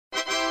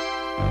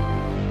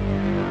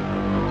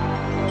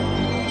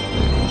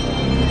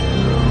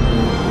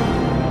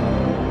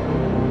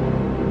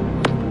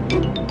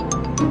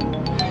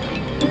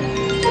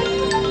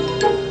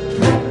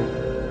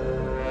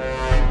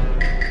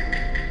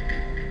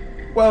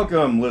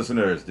Welcome,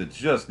 listeners, to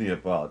Just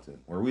Neapolitan,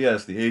 where we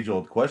ask the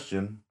age-old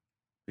question,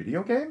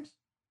 video games?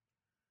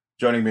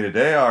 Joining me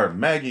today are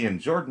Maggie and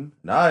Jordan,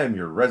 and I am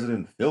your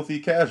resident filthy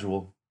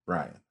casual,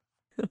 Brian.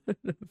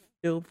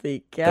 Filthy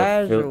The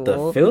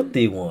casual.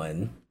 filthy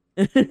one.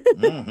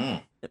 Mm-hmm.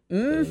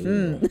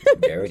 Mm-hmm.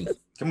 Dirty.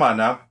 Come on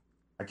now.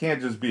 I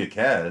can't just be a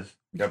cas.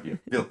 You gotta be a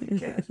filthy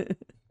cas.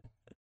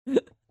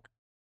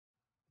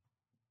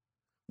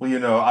 Well, you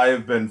know, I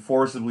have been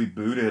forcibly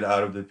booted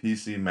out of the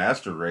PC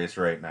Master Race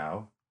right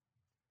now.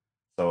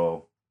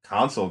 So,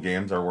 console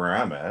games are where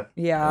I'm at.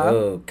 Yeah.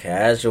 Oh,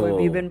 casual. What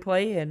have you been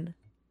playing?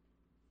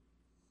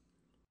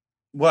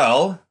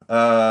 Well,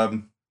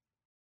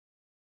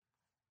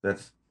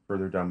 that's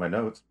further down my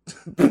notes.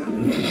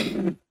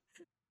 Going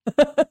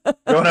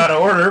out of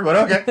order,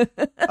 but okay.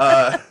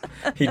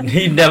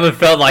 He never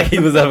felt like he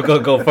was ever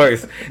gonna go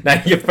first.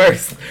 Now you're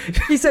first.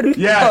 He said,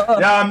 Yeah,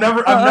 I'm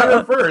never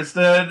first,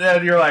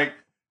 and you're like,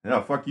 no,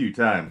 fuck you,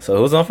 time. So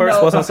who's on first?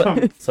 No. What's on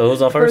so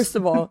who's on first? First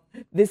of all,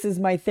 this is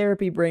my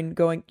therapy brain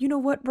going, you know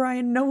what,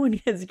 Brian? No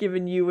one has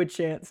given you a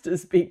chance to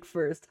speak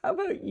first. How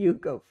about you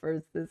go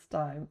first this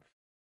time?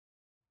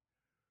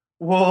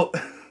 Well,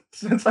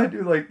 since I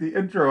do like the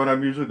intro and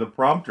I'm usually the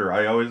prompter,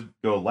 I always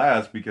go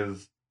last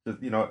because,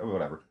 you know,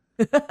 whatever.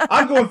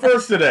 I'm going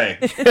first today.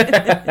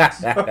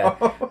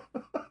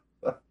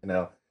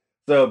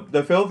 So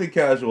the filthy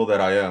casual that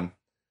I am,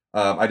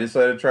 I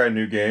decided to try a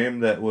new game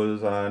that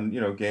was on,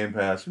 Game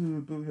Pass.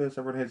 Ooh, boo, yes,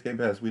 everyone hates Game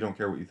Pass. We don't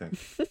care what you think.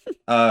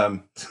 I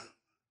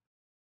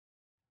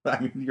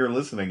mean, you're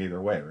listening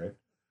either way, right?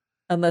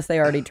 Unless they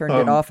already turned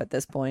it off at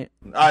this point.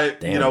 Damn,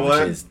 you know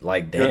what? Is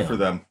like, Good damn. for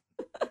them.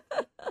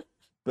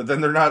 But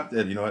then they're not.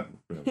 You know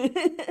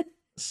what?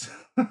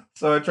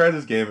 So I tried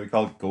this game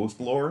called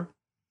Ghost Lore.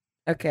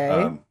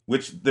 Okay.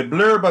 Which the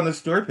blurb on the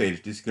store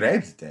page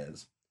describes it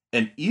as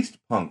an East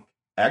Punk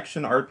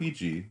action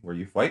RPG where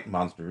you fight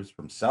monsters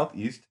from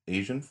Southeast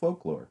Asian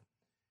folklore,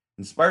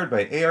 inspired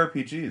by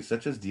ARPGs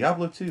such as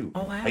Diablo 2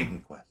 and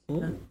Titan Quest.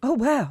 Ooh. Oh,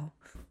 wow.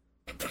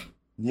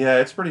 Yeah,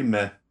 it's pretty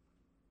meh.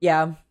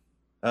 Yeah.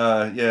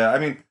 Yeah, I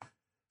mean,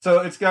 so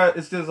it's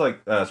just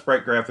like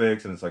sprite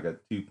graphics, and it's like a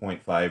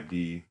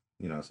 2.5D,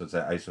 so it's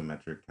that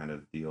isometric kind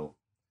of deal.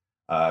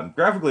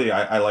 Graphically,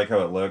 I like how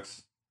it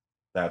looks.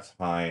 That's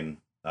fine.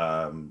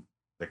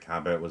 The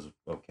combat was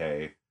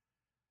okay.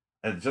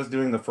 And just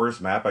doing the first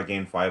map, I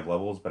gained 5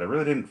 levels, but I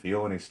really didn't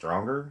feel any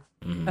stronger.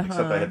 Mhm.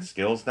 Except I had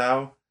skills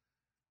now,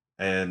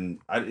 and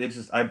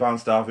I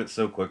bounced off it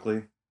so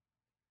quickly.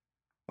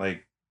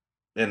 Like,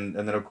 and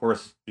then of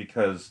course,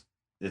 because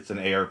it's an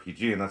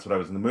ARPG and that's what I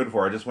was in the mood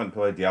for, I just went and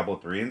played Diablo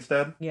 3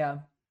 instead. Yeah.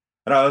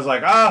 And I was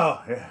like,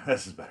 oh yeah,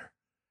 this is better.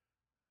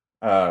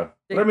 But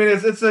I mean,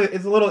 it's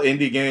a little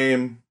indie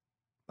game.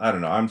 I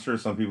don't know. I'm sure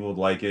some people would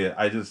like it.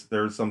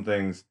 There's some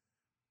things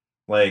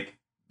like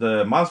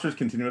the monsters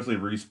continuously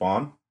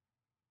respawn.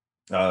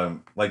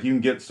 Like you can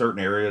get certain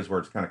areas where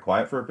it's kind of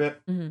quiet for a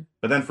bit,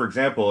 but then, for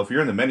example, if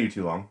you're in the menu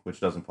too long, which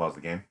doesn't pause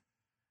the game,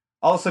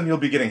 all of a sudden you'll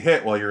be getting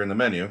hit while you're in the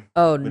menu.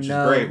 Oh, which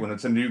no. is great when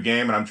it's a new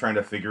game and I'm trying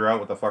to figure out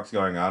what the fuck's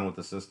going on with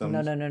the systems.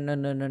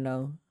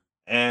 No.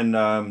 And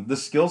the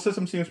skill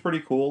system seems pretty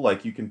cool.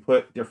 Like you can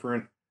put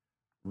different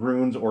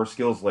runes or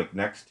skills like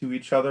next to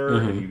each other,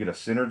 and you get a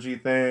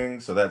synergy thing.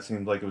 So that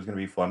seemed like it was going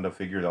to be fun to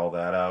figure all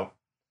that out.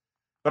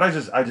 But I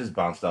just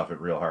bounced off it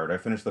real hard. I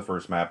finished the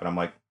first map and I'm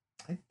like,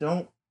 I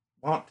don't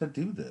want to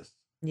do this.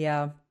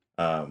 Yeah.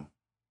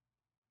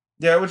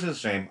 Yeah, which is a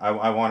shame.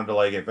 I wanted to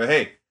like it, but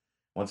hey,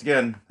 once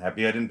again,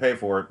 happy I didn't pay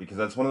for it, because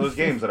that's one of those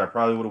games that I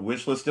probably would have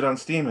wishlisted on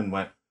Steam and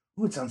went,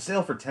 ooh, it's on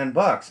sale for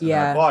 $10. And then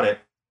I bought it,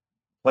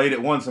 played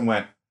it once, and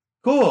went,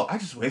 cool, I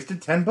just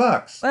wasted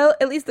 $10. Well,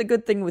 at least the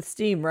good thing with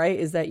Steam, right,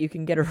 is that you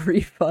can get a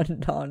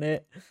refund on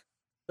it.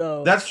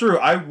 So that's true.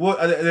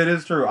 It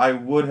is true. I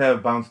would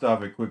have bounced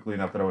off it quickly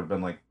enough that I would have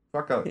been like,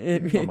 fuck out,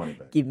 give me my money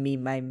back. Give me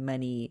my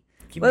money.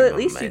 Give Well, me at my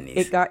least monies.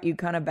 it got you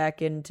kind of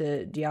back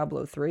into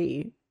Diablo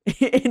 3,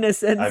 in a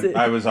sense.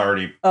 I was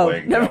already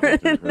playing Diablo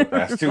 3 for the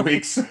past 2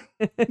 weeks.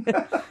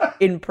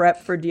 In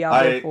prep for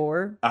Diablo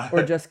 4?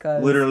 Or just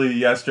because? Literally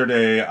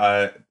yesterday,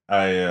 I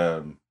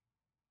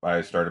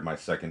started my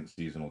second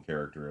seasonal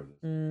character of this.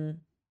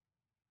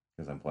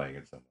 Because I'm playing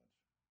it so much.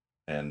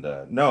 And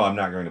no, I'm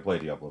not going to play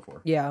Diablo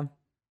 4. Yeah.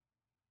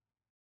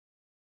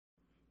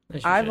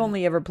 I've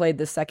only ever played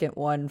the second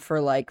one for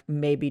like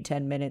maybe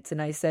 10 minutes,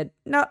 and I said,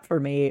 not for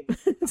me.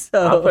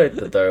 So I played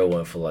the third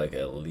one for like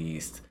at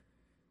least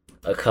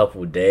a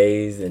couple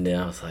days, and then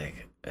I was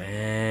like,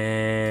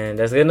 man,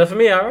 that's good enough for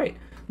me. All right.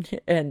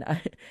 And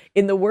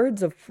in the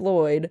words of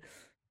Floyd,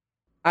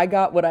 I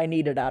got what I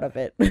needed out of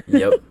it.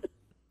 Yep.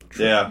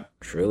 Yeah.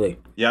 Truly.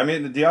 Yeah, I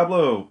mean, the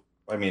Diablo,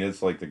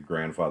 it's like the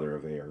grandfather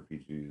of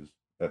ARPGs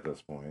at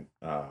this point.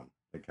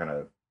 It kind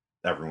of,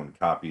 everyone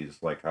copies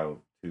like how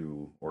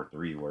 2 or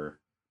 3 were.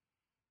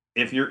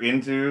 If you're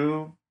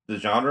into the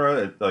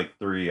genre, like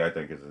 3, I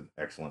think, is an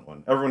excellent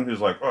one. Everyone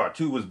who's like, oh,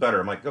 2 was better,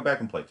 I'm like, go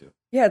back and play 2.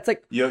 Yeah, it's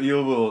like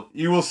You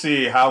will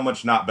see how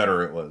much not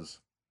better it was.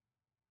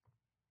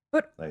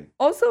 But Like,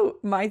 also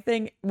my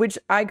thing, which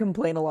I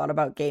complain a lot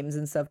about games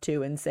and stuff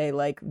too, and say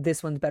like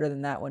this one's better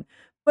than that one.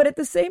 But at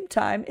the same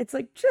time, it's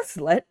like just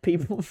let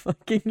people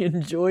fucking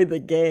enjoy the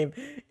game.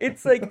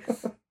 It's like,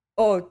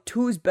 oh,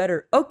 two's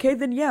better. Okay,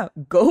 then yeah,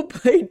 go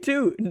play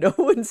two. No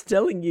one's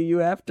telling you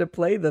have to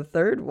play the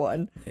third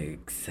one.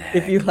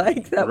 Exactly. If you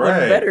like that one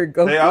right. better,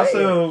 go They play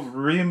also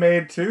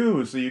remade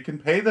 2, so you can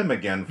pay them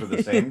again for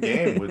the same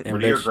game with And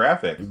prettier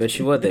graphics. Bet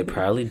you what, they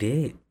probably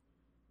did.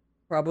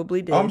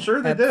 Probably did. Oh, I'm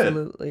sure they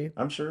Absolutely. did.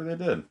 I'm sure they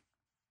did.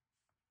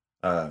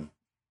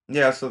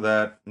 Yeah, so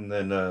that, and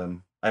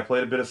then I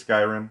played a bit of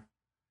Skyrim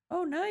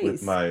Oh, with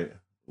nice. my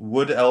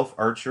Wood Elf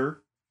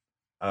Archer,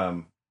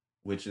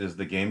 which is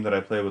the game that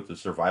I play with the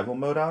survival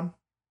mode on.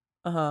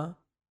 Uh-huh.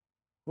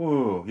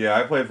 Ooh, yeah,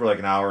 I played for like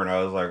an hour and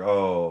I was like,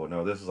 oh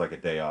no, this is like a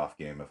day off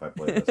game if I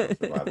play this on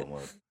survival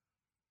mode.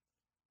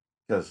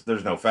 Because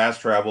there's no fast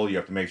travel, you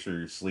have to make sure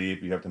you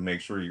sleep, you have to make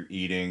sure you're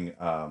eating.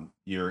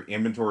 Your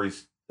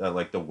inventory's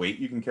like the weight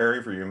you can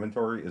carry for your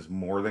inventory is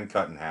more than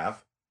cut in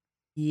half.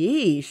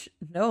 Yeesh.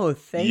 No,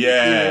 thank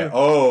Yeah. you.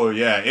 Oh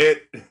yeah.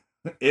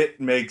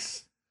 It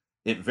makes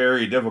it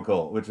very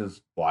difficult, which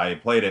is why I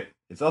played it.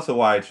 It's also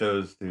why I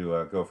chose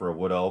to go for a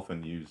wood elf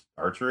and use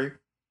archery,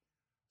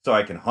 so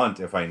I can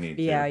hunt if I need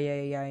Yeah, to.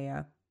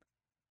 yeah.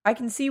 I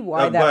can see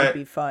why that would But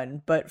be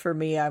fun, but for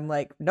me, I'm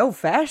like, no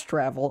fast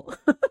travel.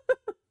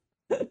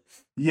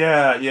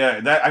 yeah.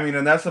 That I mean,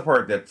 and that's the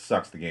part that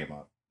sucks the game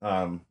up.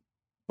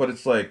 But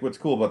it's like what's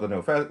cool about the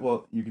no fast.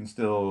 Well, you can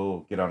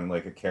still get on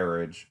like a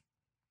carriage,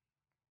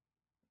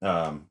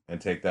 and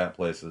take that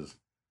places.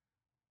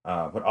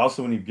 But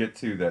also when you get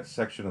to that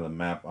section of the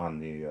map on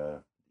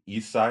the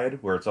east side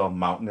where it's all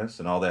mountainous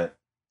and all that,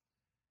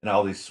 and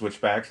all these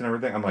switchbacks and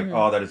everything, I'm like, Mhm.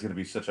 oh, that is going to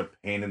be such a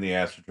pain in the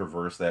ass to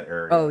traverse that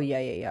area. Oh,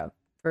 yeah.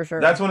 For sure.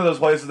 That's one of those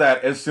places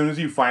that as soon as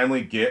you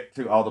finally get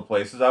to all the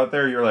places out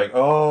there, you're like,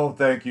 oh,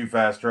 thank you,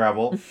 fast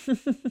travel.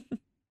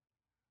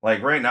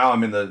 Like right now,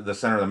 I'm in the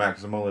center of the map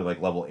because I'm only like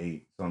level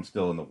 8, so I'm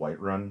still in the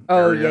Whiterun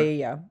Oh, area.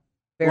 yeah.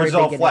 Very Which is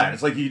all beginning. flat.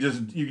 It's like you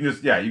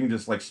can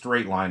just like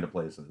straight line to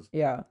places.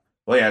 Yeah.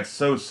 Well, yeah, it's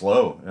so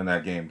slow in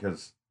that game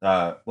because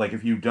like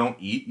if you don't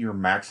eat, your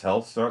max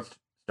health starts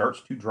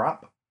to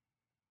drop.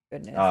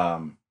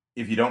 Goodness.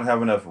 If you don't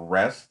have enough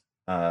rest,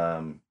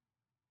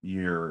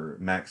 your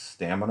max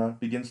stamina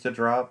begins to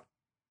drop.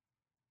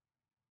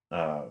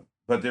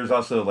 But there's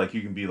also like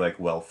you can be like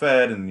well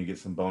fed and you get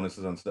some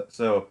bonuses on stuff.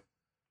 So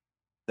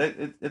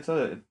it's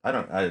a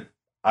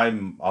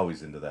I'm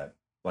always into that.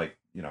 Like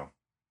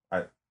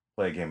I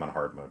play a game on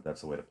hard mode.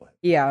 That's the way to play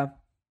it. Yeah.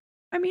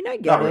 I mean, I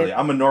get Not it. really.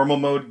 I'm a normal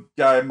mode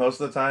guy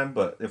most of the time,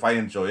 but if I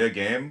enjoy a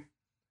game,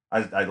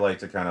 I'd like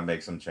to kind of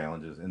make some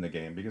challenges in the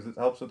game because it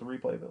helps with the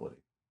replayability.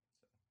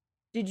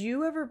 Did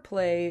you ever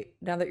play,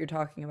 now that you're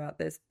talking about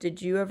this,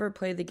 did you ever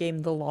play the game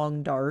The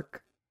Long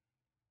Dark?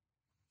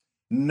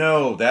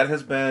 No, that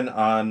has been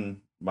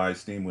on my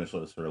Steam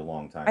wishlist for a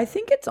long time. I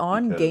think it's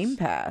on because- Game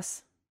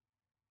Pass.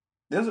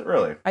 Is it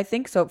really? I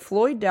think so.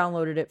 Floyd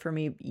downloaded it for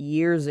me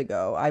years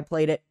ago. I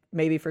played it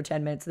maybe for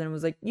 10 minutes and then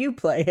was like, you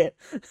play it.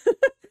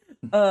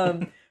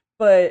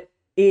 But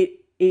it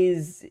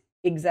is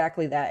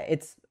exactly that.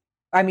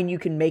 I mean, you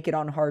can make it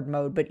on hard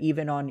mode, but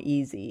even on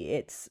easy,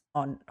 it's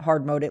on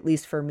hard mode, at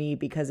least for me,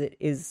 because it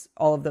is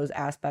all of those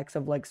aspects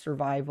of like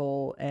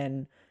survival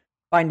and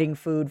finding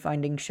food,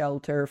 finding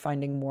shelter,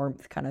 finding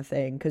warmth kind of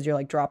thing, because you're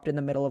like dropped in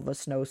the middle of a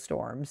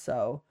snowstorm.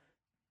 So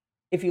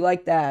if you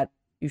like that,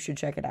 you should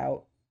check it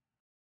out.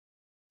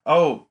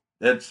 Oh,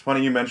 it's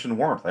funny you mentioned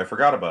warmth. I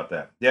forgot about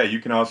that. Yeah, you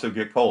can also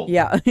get cold.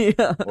 Yeah.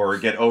 Or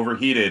get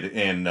overheated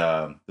in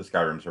the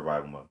Skyrim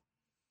survival mode.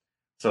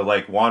 So,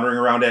 like, wandering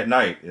around at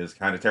night is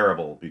kind of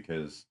terrible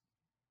because it's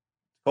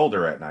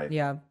colder at night.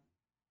 Yeah.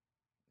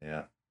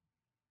 Yeah.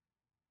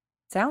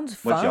 Sounds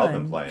fun. What y'all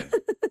been playing?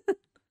 If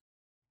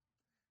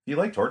you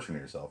like torturing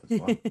yourself, it's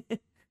fun.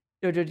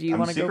 Jojo, do you I'm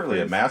want to go secretly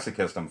a first?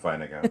 masochist, I'm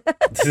finding out.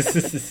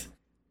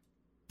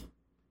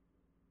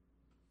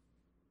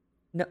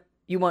 No,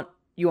 you want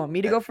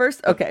me to go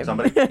first? Okay.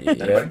 Somebody?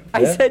 Yeah.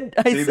 I said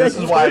See, this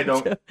is why I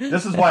Jojo. don't.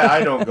 This is why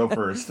I don't go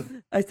first.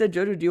 I said,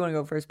 Jojo, do you want to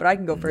go first? But I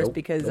can go first Nope,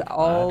 because nope,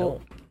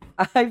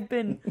 I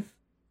don't.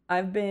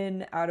 I've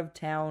been out of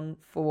town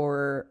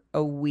for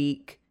a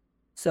week,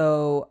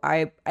 so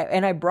I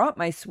brought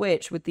my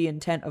Switch with the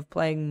intent of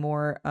playing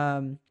more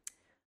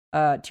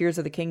Tears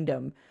of the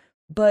Kingdom,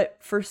 but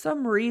for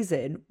some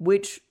reason,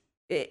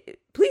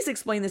 please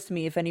explain this to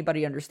me if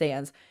anybody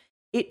understands.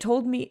 It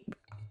told me.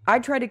 I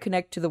tried to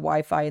connect to the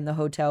Wi-Fi in the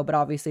hotel, but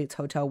obviously it's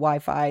hotel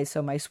Wi-Fi,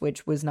 so my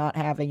Switch was not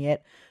having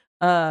it.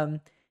 And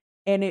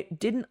it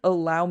didn't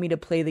allow me to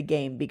play the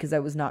game because I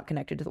was not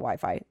connected to the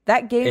Wi-Fi.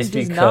 That game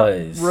does not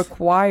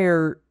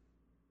require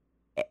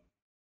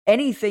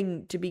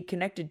anything to be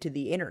connected to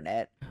the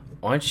internet.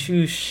 Aren't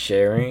you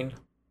sharing?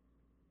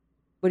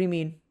 What do you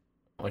mean?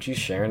 Aren't you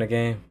sharing a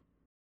game?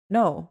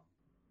 No.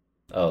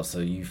 Oh, so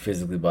you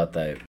physically bought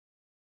that?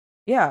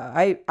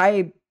 Yeah,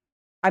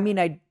 I mean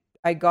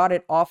I got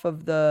it off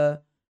of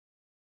the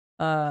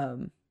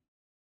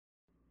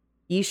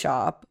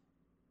eShop.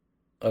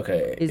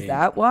 Okay. Is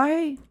that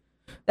why?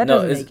 That No,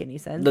 doesn't it's make any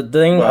sense. the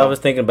thing I Well- was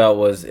thinking about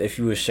was if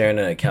you were sharing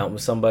an account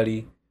with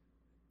somebody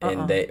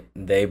and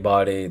they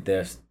bought it,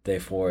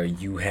 therefore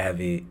you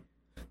have it.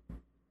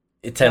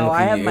 It technically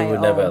have it my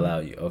would never own. allow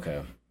you.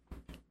 Okay.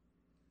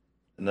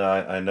 No,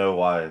 I know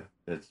why.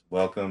 It's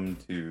welcome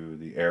to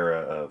the era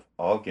of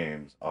all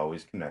games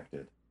always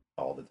connected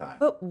all the time.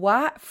 But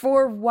why?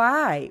 For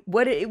why?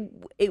 What?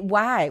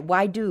 Why?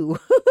 Why do?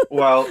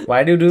 Well,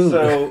 Why do?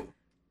 so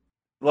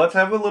let's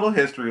have a little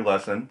history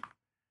lesson.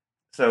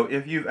 So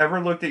if you've ever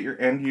looked at your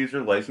end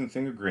user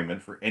licensing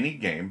agreement for any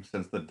game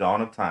since the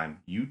dawn of time,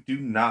 you do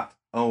not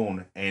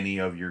own any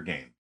of your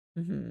games.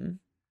 Mm-hmm.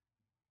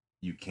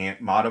 You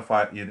can't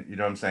modify. You know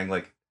what I'm saying?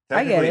 Like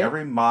I get technically it.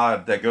 every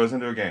mod that goes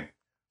into a game.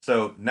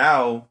 So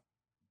now,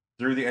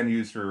 through the end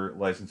user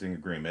licensing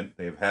agreement,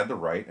 they've had the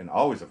right and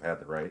always have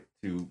had the right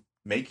to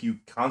make you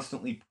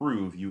constantly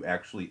prove you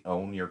actually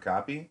own your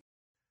copy.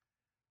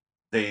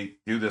 They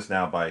do this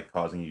now by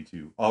causing you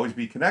to always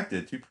be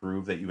connected to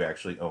prove that you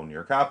actually own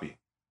your copy.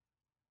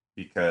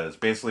 Because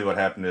basically what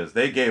happened is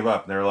they gave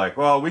up and they're like,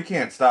 well, we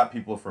can't stop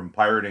people from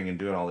pirating and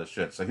doing all this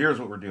shit. So here's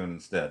what we're doing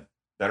instead.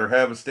 Better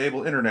have a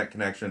stable internet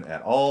connection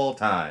at all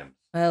times.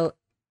 Well,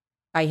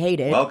 I hate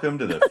it. Welcome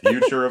to the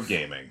future of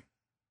gaming.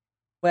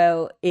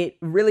 Well, it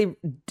really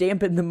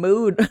dampened the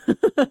mood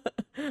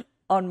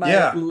on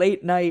my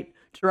late night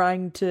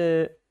trying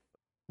to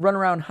run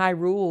around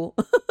Hyrule.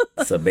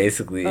 So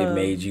basically, it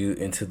made you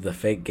into the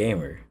fake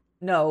gamer.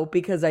 No,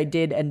 because I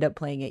did end up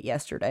playing it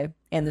yesterday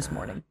and this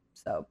morning.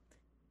 So,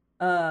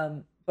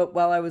 but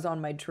while I was on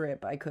my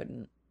trip, I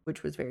couldn't,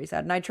 which was very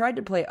sad. And I tried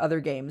to play other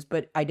games,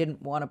 but I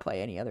didn't want to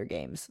play any other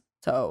games.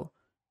 So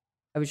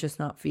I was just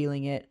not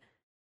feeling it.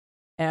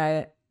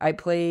 And I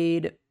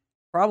played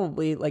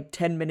probably like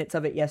 10 minutes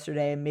of it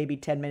yesterday and maybe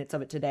 10 minutes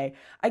of it today.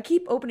 I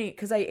keep opening it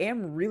because I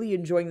am really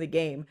enjoying the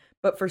game,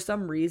 but for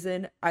some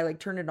reason I like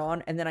turn it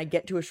on and then I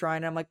get to a shrine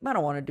and I'm like, I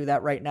don't want to do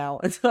that right now.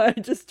 And so I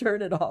just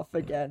turn it off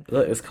again.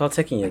 Look, it's called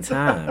taking your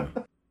time.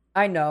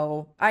 I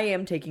know. I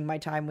am taking my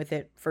time with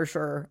it for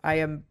sure. I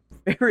am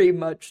very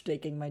much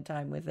taking my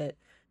time with it.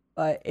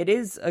 But it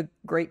is a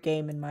great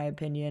game in my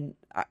opinion.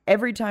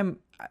 Every time,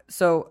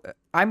 so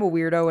I'm a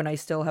weirdo and I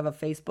still have a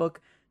Facebook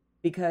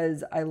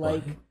because I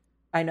like... What?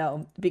 I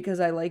know, because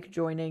I like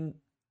joining,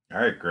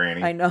 All right,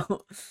 Granny. I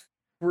know,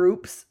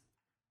 groups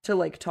to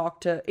like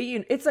talk to,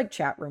 it's like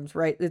chat rooms,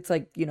 right? It's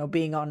like,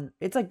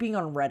 it's like being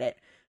on Reddit.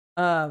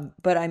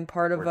 But I'm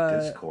part of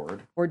Or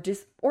Discord.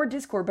 or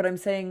Discord, but I'm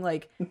saying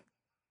like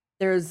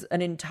there's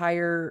an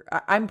entire,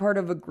 I'm part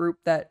of a group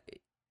that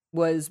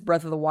was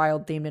Breath of the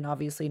Wild themed, and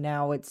obviously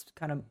now it's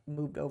kind of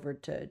moved over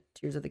to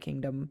Tears of the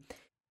Kingdom.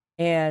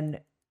 And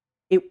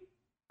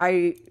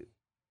I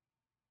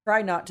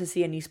try not to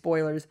see any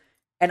spoilers.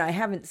 And I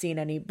haven't seen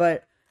any,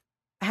 but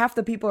half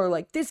the people are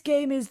like, this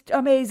game is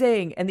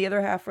amazing. And the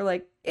other half are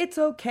like, it's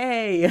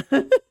okay.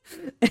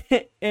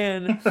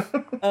 And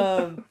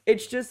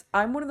it's just,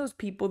 I'm one of those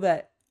people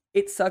that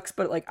it sucks,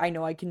 but like, I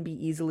know I can be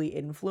easily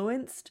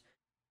influenced.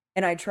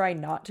 And I try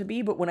not to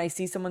be, but when I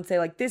see someone say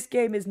like, this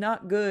game is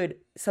not good,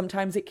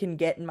 sometimes it can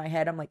get in my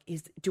head. I'm like,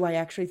 do I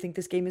actually think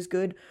this game is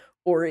good?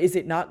 Or is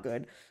it not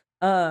good?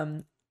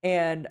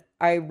 And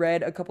I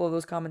read a couple of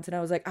those comments and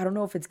I was like, I don't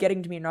know if it's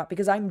getting to me or not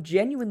because I'm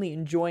genuinely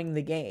enjoying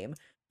the game.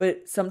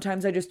 But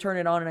sometimes I just turn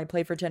it on and I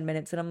play for 10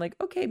 minutes and I'm like,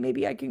 okay,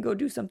 maybe I can go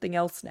do something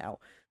else now.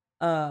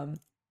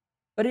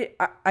 But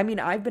I mean,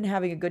 I've been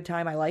having a good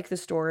time. I like the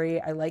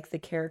story. I like the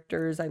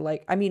characters.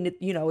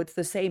 It's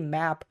the same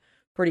map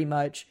pretty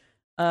much,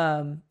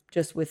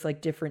 just with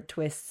like different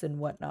twists and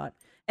whatnot.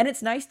 And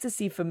it's nice to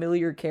see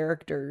familiar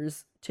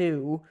characters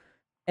too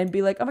and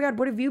be like, oh my God,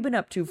 what have you been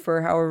up to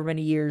for however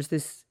many years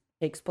this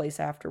takes place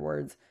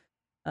afterwards.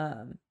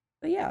 But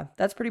yeah,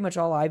 that's pretty much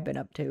all I've been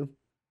up to.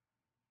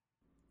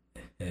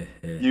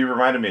 You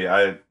reminded me,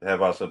 I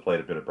have also played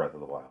a bit of Breath of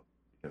the Wild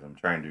because I'm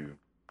trying to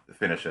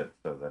finish it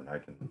so that I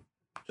can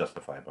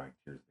justify buying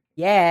Tears.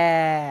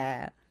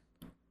 Yeah.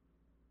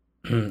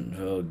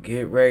 Well,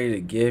 get ready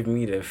to give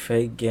me the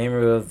fake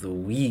gamer of the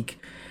week.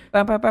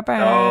 Ba, ba, ba, ba.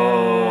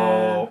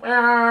 Oh.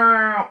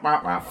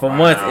 For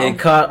months, it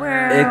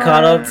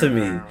caught up to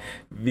me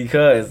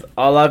because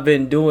all I've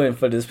been doing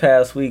for this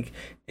past week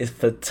is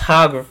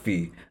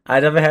photography. I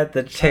never had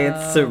the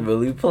chance to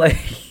really play.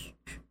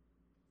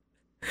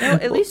 Well,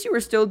 at least you were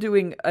still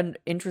doing an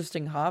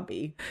interesting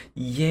hobby.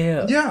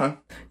 Yeah.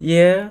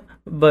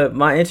 But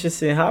my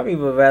interesting hobby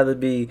would rather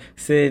be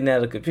sitting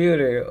at a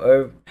computer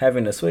or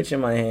having a Switch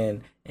in my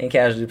hand and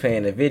casually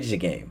playing a video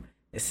game.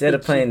 Instead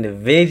of playing the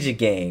video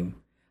game,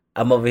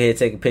 I'm over here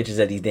taking pictures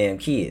of these damn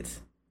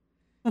kids.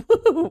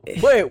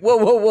 Wait,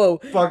 whoa.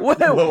 Wait. Hold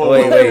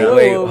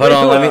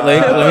on, let me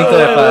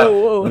clarify.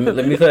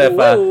 Let me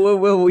clarify.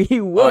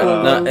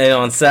 Whoa. And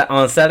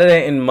on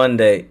Saturday and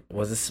Monday,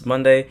 was this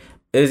Monday?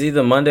 It was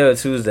either Monday or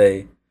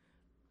Tuesday.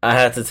 I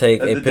had to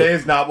take the day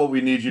is not what we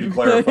need you to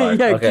clarify.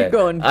 Yeah, okay. Keep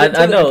going.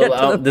 I know.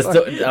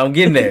 I'm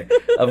getting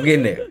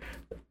there.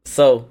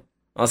 So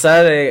on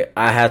Saturday,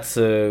 I had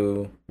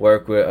to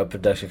work with a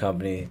production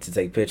company to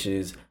take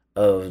pictures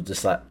of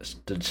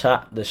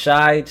the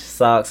Shy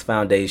Sox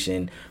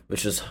Foundation,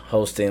 which was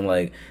hosting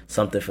like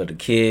something for the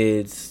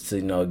kids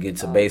to get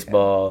to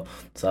baseball.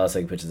 So I was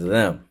taking pictures of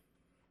them.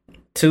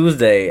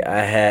 Tuesday,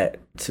 I had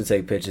to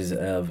take pictures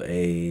of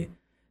a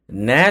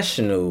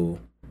national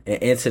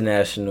and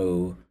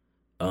international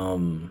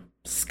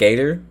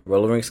skater,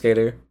 roller rink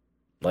skater.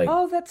 Like,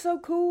 oh, that's so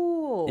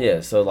cool.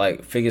 Yeah, so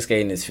like figure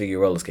skating is figure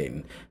roller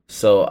skating.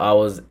 So I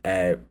was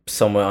at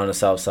somewhere on the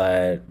south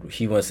side.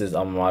 He went to his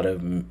alma mater,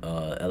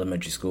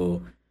 elementary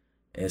school,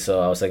 and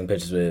so I was taking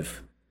pictures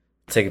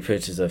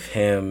of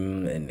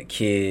him and the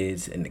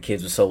kids. And the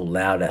kids were so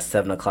loud at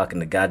 7:00 in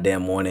the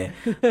goddamn morning.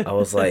 I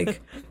was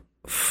like,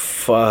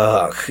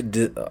 "Fuck."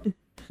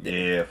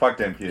 Yeah, fuck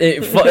them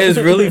kids. It's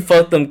really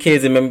fuck them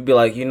kids. And made me be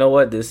like, you know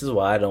what? This is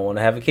why I don't want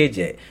to have a kid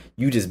yet.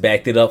 You just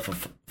backed it up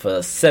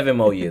for 7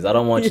 more years. I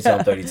don't want you till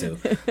I'm 32.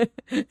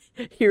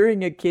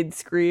 Hearing a kid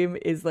scream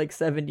is like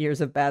 7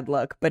 years of bad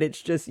luck, but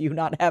it's just you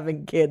not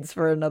having kids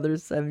for another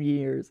 7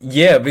 years.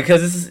 Yeah,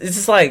 because it's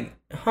just like,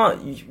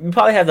 you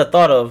probably have the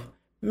thought of,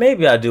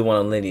 maybe I do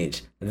want a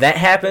lineage. That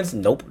happens?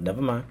 Nope,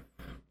 never mind.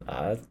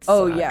 I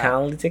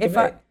kindly take it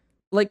back.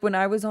 Like when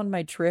I was on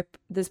my trip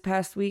this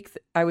past week,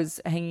 I was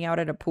hanging out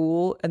at a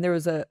pool and there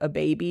was a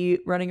baby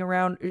running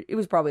around. It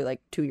was probably like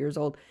 2 years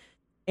old.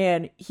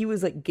 And he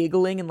was like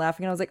giggling and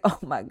laughing. And I was like, oh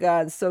my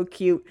God, so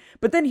cute.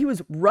 But then he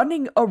was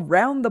running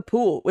around the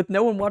pool with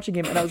no one watching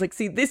him. And I was like,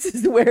 see, this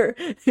is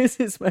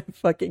my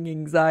fucking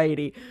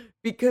anxiety.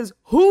 Because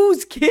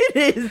whose kid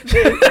is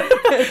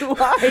this? And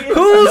why is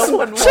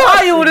whose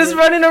child is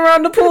running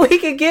around the pool? He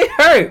could get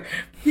hurt.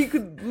 He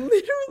could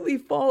literally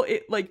fall.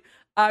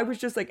 I was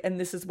just like, and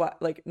this is what,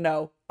 like,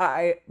 no,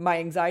 my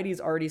anxiety is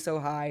already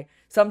so high.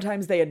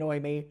 Sometimes they annoy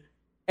me.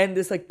 And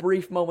this like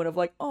brief moment of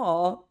like,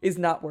 aw, is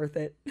not worth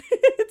it.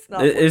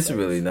 It's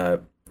really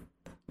not.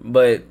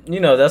 But,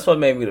 that's what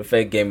made me the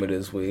fake gamer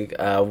this week.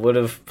 I would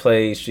have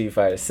played Street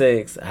Fighter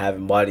 6. I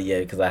haven't bought it yet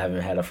because I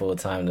haven't had a full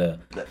time to.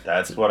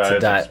 That's what I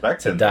was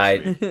expecting.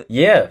 This week.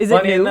 Yeah,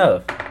 funny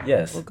enough.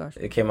 Yes. Oh, gosh.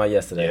 It came out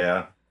yesterday.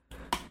 Yeah.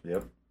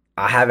 Yep.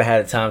 I haven't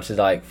had time to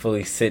like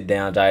fully sit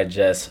down,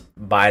 digest,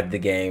 buy the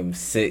game,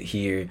 sit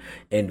here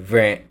and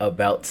rant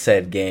about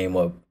said game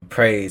or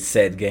praise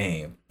said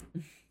game.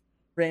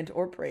 Rant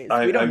or praise.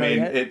 I mean,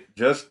 yet. it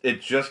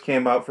just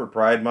came out for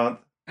Pride Month.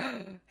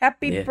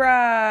 Happy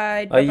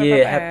Pride! Oh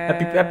yeah,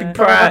 happy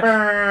Pride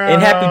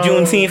and happy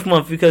Juneteenth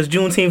month because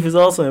Juneteenth is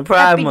also in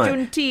Pride month.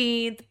 Happy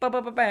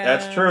Juneteenth.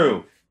 That's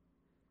true.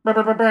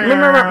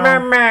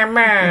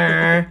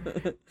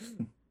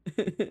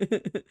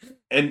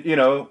 And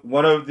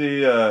one of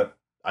the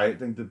I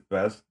think the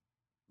best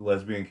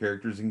lesbian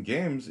characters in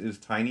games is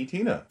Tiny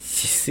Tina.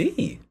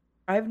 See,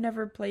 I've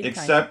never played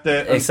except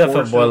Tiny. That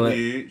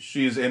unfortunately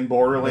she's in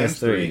Borderlands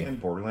 3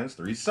 and Borderlands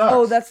 3 sucks.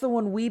 Oh, that's the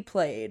one we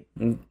played.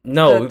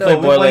 No, we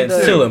played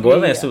Borderlands 2 and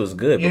Borderlands 2 was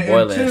good, but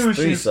Borderlands 3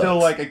 she's sucks. Still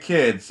like a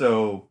kid,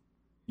 so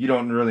you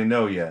don't really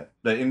know yet.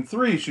 But in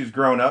 3 she's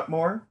grown up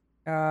more.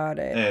 Got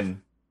it.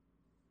 And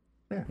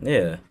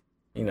yeah,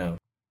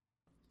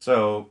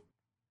 So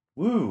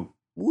woo.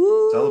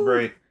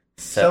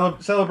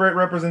 Celebrate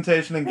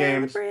representation in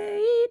games.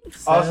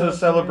 Also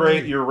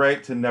celebrate your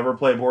right to never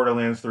play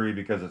Borderlands 3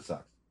 because it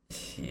sucks.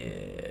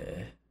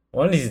 Yeah.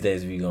 One of these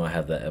days we're going to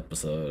have that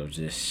episode of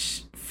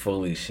just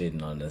fully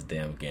shitting on this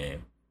damn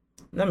game.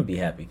 I'm going to be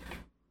happy.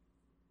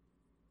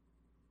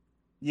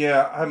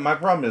 Yeah, my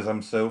problem is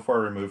I'm so far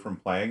removed from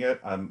playing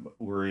it, I'm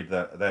worried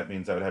that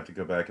means I would have to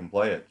go back and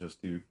play it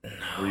just to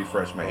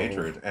refresh my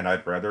hatred, and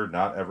I'd rather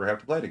not ever have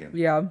to play it again.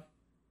 Yeah.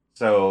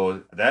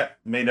 So that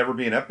may never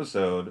be an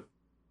episode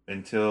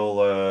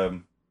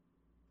until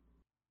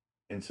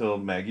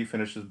Maggie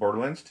finishes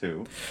Borderlands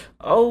 2.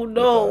 Oh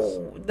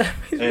no!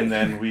 And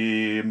then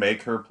we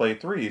make her play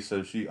 3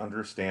 so she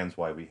understands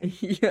why we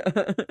hate.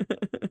 Yeah.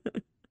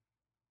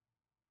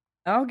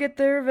 I'll get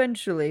there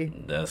eventually.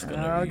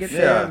 I'll get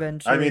there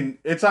eventually. I mean,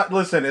 it's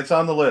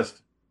on the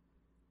list.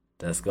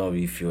 That's gonna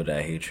be fuel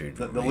that hatred.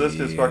 The list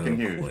is fucking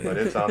huge, but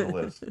it's on the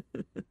list.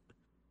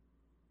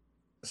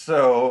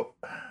 So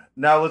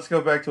now let's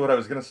go back to what I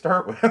was going to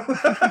start with.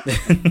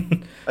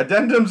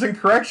 Addendums and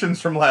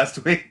corrections from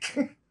last week.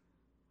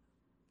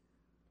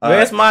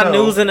 Where's my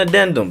news and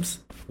addendums?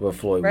 What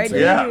Floyd would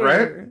say. Yeah,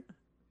 right?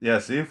 Yeah,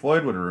 see,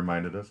 Floyd would have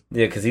reminded us.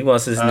 Yeah, because he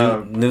wants his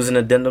news and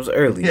addendums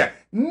early. Yeah.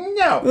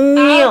 No.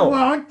 I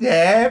want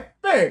that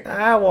first.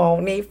 I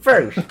want it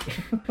first.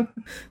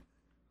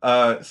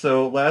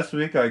 So last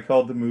week I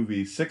called the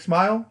movie 6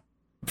 Mile.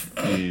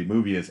 The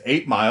movie is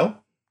 8 Mile.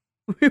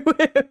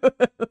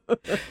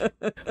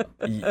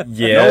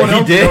 Yeah, no one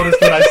else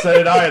noticed when I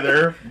said it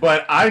either,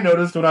 but I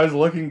noticed when I was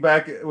looking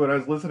back, when I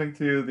was listening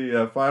to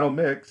the final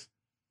mix.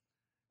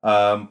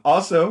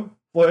 Also,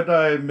 Floyd and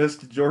I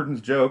missed Jordan's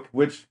joke,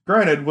 which,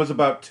 granted, was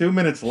about 2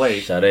 minutes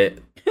late. Shut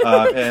it.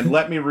 And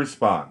let me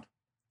respond.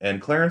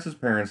 And Clarence's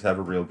parents have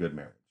a real good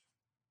marriage.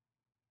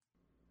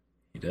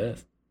 He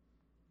does.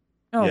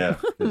 Oh, yeah,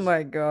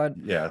 my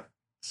God. Yeah.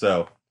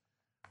 So,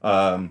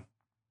 and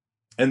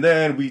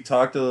then we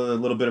talked a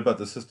little bit about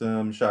the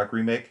System Shock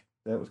remake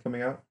that was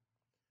coming out.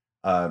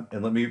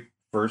 And let me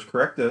first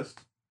correct this,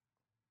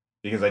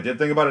 because I did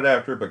think about it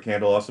after, but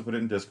Candle also put it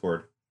in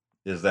Discord,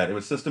 is that it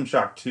was System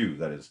Shock 2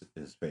 that is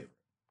his favorite.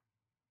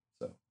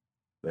 So,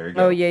 there you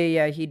go. Oh,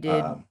 yeah, he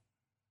did.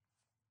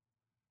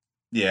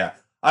 Yeah.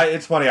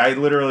 It's funny, I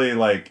literally, it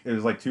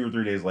was 2 or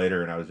 3 days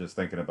later, and I was just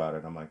thinking about it,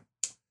 and I'm like,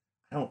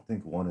 I don't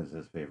think 1 is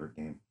his favorite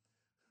game.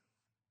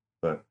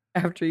 But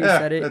after you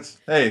said it.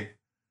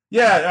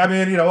 Yeah, I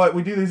mean, you know what?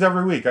 We do these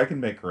every week. I can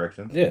make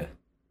corrections. Yeah.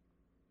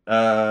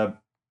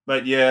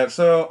 But yeah,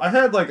 so I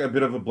had a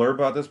bit of a blur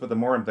about this, but the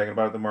more I'm thinking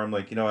about it, the more I'm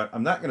like, you know what?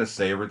 I'm not going to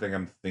say everything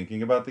I'm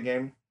thinking about the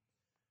game,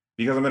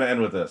 because I'm going to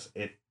end with this.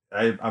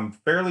 I'm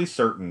fairly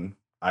certain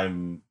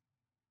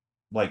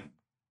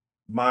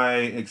my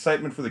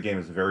excitement for the game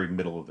is very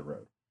middle of the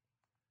road.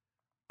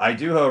 I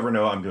do, however,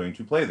 know I'm going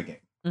to play the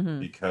game,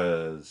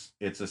 because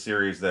it's a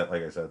series that,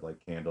 like I said,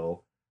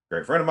 Candle,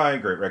 great friend of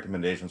mine, great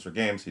recommendations for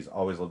games. He's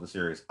always loved the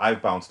series.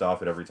 I've bounced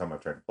off it every time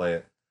I've tried to play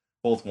it,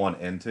 both 1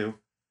 and 2.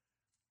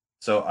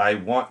 So I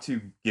want to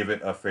give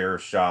it a fair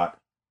shot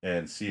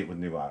and see it with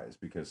new eyes,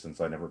 because since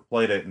I never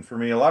played it, and for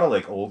me, a lot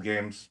of old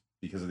games,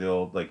 because of the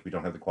old, we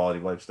don't have the quality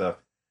of life stuff,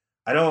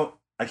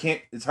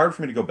 it's hard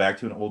for me to go back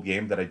to an old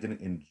game that I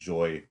didn't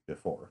enjoy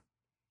before.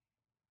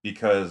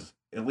 Because,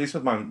 at least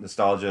with my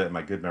nostalgia and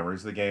my good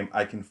memories of the game,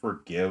 I can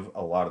forgive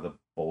a lot of the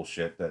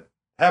bullshit that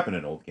happened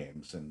in old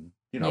games, and,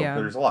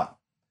 there's a lot.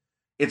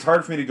 It's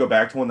hard for me to go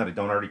back to one that I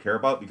don't already care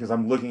about, because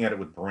I'm looking at it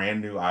with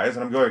brand new eyes,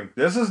 and I'm going,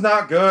 this is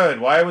not good.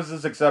 Why was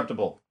this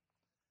acceptable?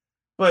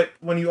 But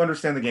when you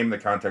understand the game in the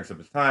context of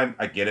its time,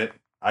 I get it.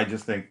 I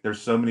just think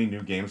there's so many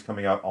new games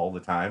coming out all the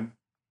time.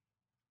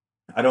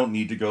 I don't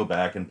need to go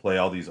back and play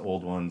all these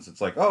old ones.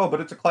 It's like, oh, but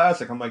it's a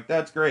classic. I'm like,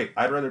 that's great.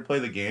 I'd rather play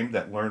the game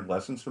that learned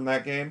lessons from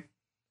that game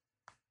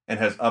and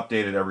has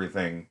updated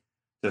everything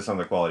to some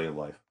of the quality of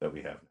life that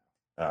we have.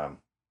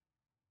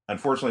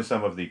 Unfortunately,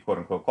 some of the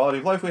quote-unquote quality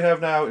of life we have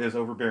now is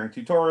overbearing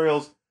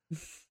tutorials,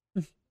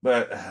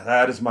 but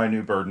that is my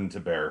new burden to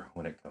bear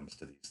when it comes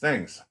to these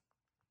things.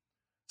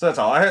 So that's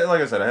all.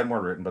 Like I said, I had more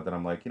written, but then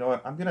I'm like, you know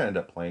what? I'm going to end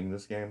up playing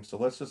this game, so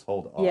let's just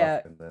hold off.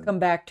 And then come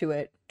back to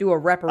it. Do a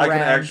rep around. I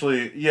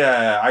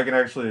can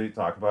actually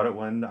talk about it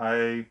when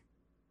I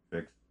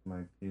fix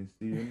my PC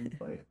and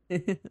play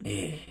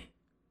it.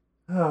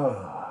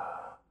 All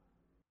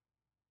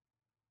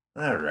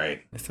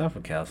right. It's time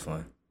for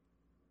counseling.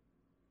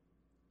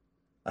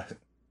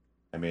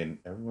 I mean,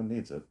 everyone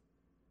needs it.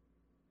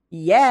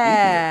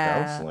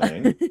 Yeah.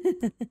 Speaking of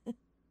counseling.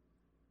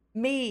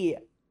 Me.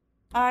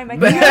 I'm a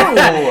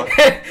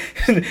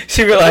you.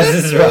 She realizes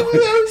this is wrong.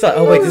 It's like,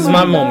 oh wait, this is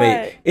my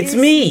moment. It's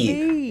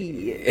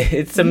me.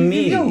 It's a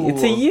me.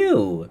 It's a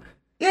you.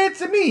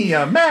 It's a me,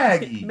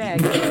 Maggie.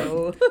 Maggie.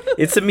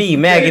 It's a me,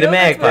 Maggie the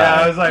Magpie. Yeah,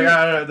 I was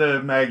like,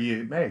 the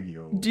Maggie.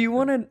 Do you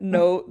want to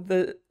know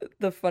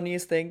the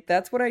funniest thing?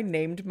 That's what I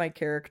named my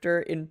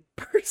character in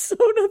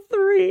Persona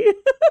 3.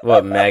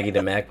 What, Maggie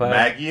the Magpie?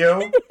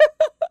 Maggio?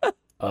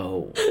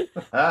 Oh.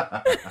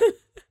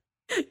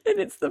 And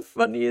it's the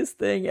funniest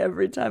thing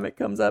every time it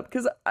comes up,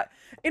 because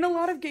in a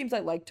lot of games I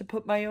like to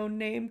put my own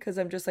name, because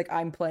I'm just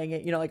I'm playing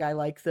it, I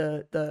like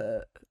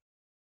the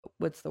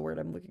what's the word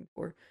I'm looking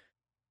for?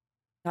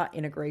 Not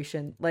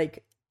integration,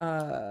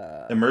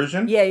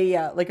 immersion.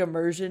 Yeah,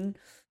 immersion.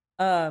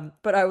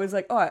 But I was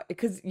like, oh,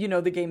 because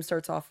the game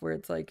starts off where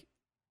it's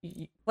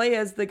you play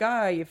as the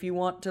guy if you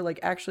want to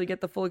actually get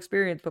the full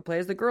experience, but play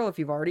as the girl if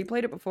you've already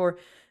played it before.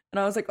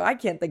 And I was like, I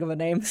can't think of a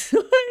name, so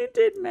I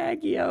did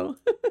Maggio.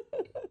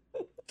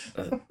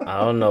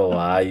 I don't know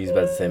why you was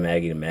about to say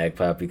Maggie the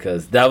Magpie,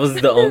 because that was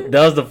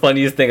the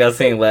funniest thing I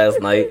seen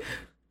last night.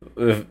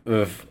 With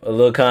a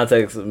little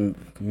context,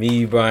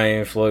 me,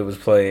 Brian, Floyd was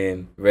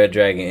playing Red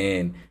Dragon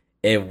Inn,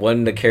 and one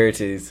of the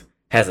characters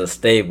has a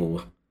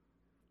stable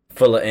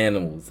full of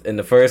animals, and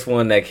the first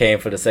one that came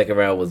for the second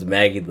round was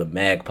Maggie the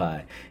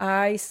Magpie.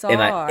 I saw,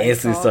 and I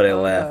instantly started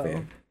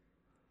laughing.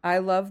 I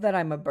love that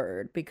I'm a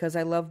bird, because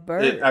I love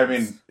birds.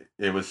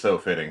 It was so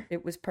fitting.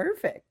 It was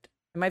perfect.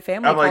 My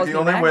family calls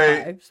me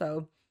Magpie,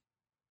 so.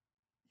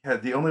 Yeah,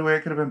 the only way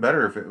it could have been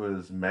better if it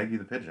was Maggie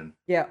the Pigeon.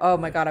 Yeah, oh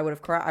my god, I would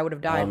have cried. I would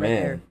have died right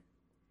there.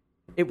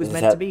 It was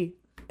meant to be.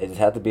 It just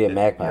had to be a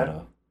magpie,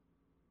 though.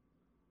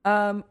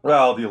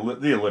 Well,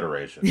 the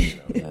alliteration,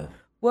 Yeah.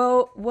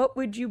 Well, what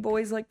would you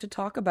boys like to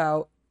talk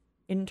about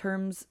in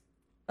terms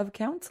of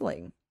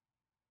counseling?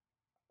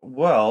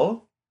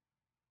 Well,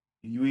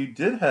 we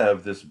did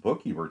have this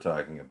book you were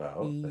talking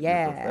about that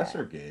your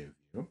professor gave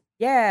you.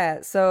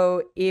 Yeah,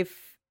 so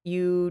if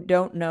you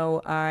don't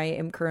know, I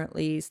am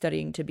currently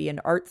studying to be an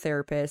art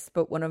therapist,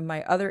 but one of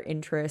my other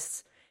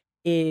interests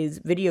is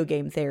video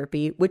game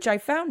therapy, which I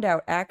found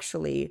out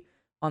actually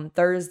on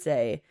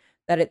Thursday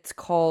that it's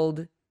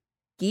called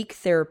geek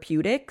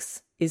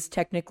therapeutics is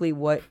technically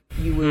what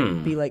you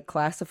would be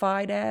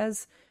classified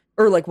as,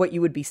 or what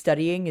you would be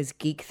studying is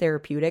geek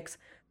therapeutics,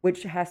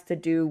 which has to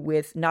do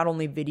with not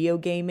only video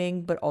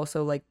gaming, but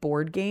also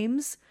board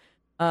games,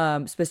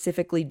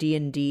 specifically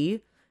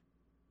D&D.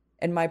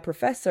 And my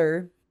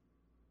professor,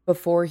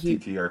 before he...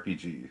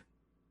 TTRPG.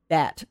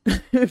 That.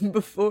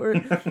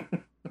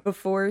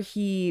 before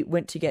he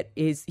went to get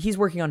he's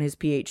working on his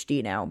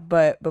PhD now,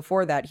 but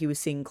before that he was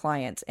seeing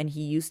clients, and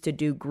he used to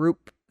do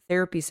group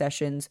therapy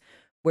sessions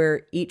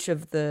where each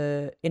of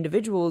the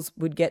individuals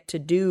would get to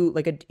do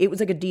it was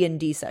like a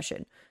D&D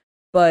session,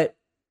 but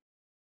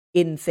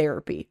in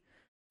therapy.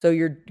 So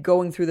you're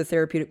going through the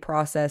therapeutic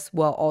process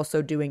while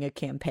also doing a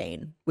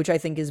campaign, which I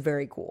think is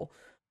very cool.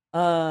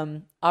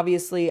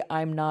 Obviously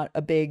I'm not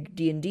a big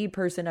D&D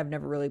person. I've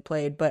never really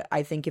played, but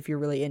I think if you're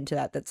really into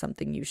that, that's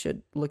something you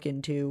should look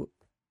into.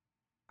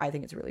 I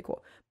think it's really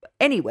cool. But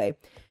anyway,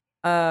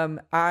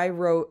 I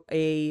wrote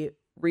a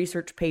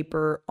research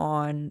paper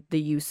on the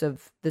use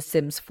of The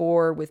Sims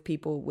 4 with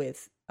people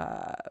with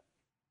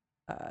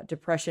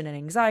depression and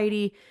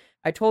anxiety.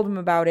 I told him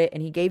about it,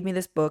 and he gave me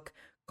this book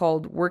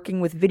called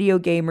Working with Video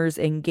Gamers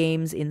and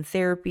Games in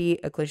Therapy,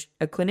 a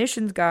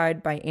Clinician's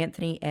Guide by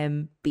Anthony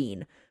M.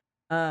 Bean.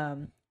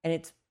 And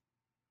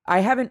I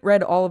haven't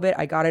read all of it.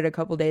 I got it a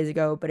couple days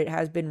ago, but it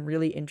has been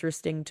really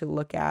interesting to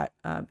look at.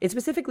 It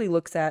specifically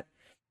looks at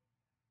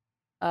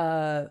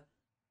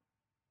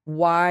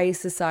why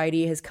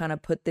society has kind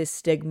of put this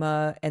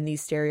stigma and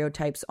these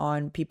stereotypes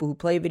on people who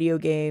play video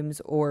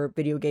games or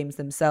video games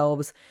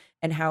themselves,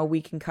 and how we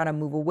can kind of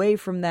move away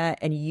from that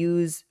and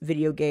use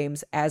video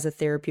games as a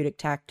therapeutic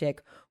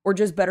tactic, or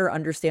just better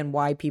understand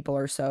why people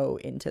are so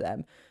into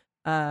them.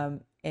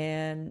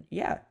 And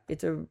yeah,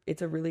 it's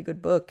a really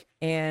good book.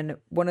 And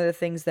one of the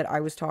things that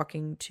I was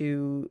talking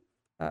to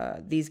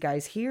these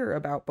guys here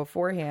about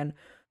beforehand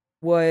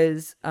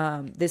was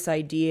this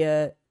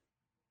idea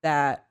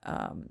that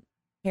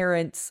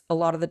parents a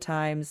lot of the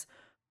times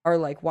are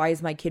like, why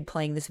is my kid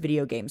playing this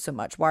video game so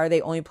much? Why are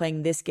they only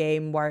playing this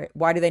game?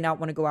 Why do they not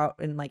want to go out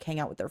and like hang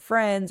out with their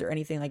friends or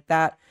anything like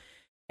that?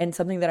 And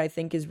something that I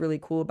think is really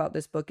cool about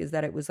this book is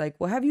that it was like,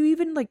 well, have you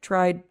even like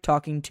tried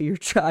talking to your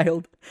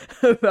child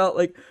about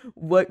like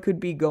what could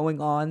be going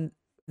on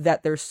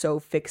that they're so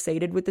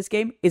fixated with this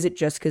game? Is it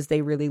just because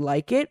they really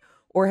like it?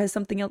 Or has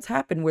something else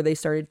happened where they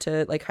started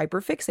to like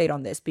hyperfixate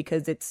on this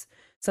because it's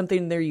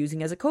something they're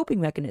using as a coping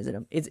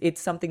mechanism?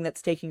 It's something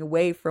that's taking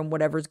away from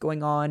whatever's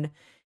going on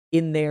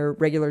in their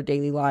regular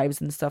daily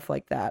lives and stuff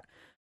like that.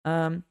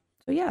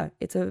 So yeah,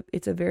 it's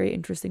a very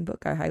interesting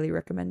book. I highly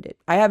recommend it.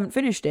 I haven't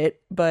finished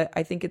it, but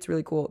I think it's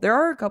really cool. There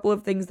are a couple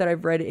of things that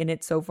I've read in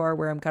it so far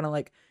where I'm kind of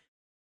like,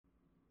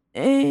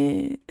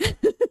 I'm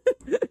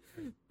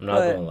not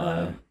gonna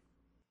lie.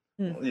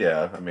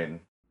 Yeah, I mean,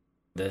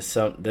 there's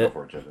some there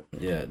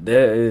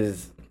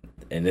is,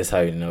 and this is how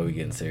you know we're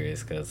getting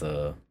serious, because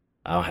I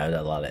don't have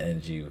that a lot of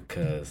energy,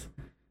 because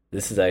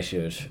this is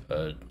actually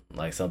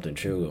like something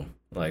true.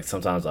 Like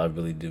sometimes I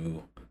really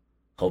do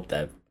hope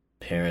that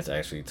parents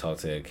actually talk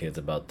to their kids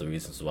about the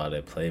reasons why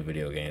they play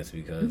video games,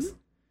 because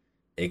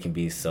it can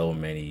be so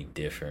many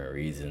different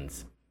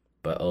reasons.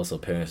 But also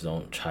parents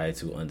don't try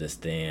to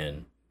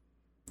understand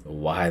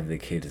why the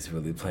kid is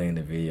really playing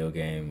the video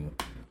game,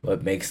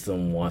 what makes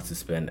them want to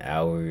spend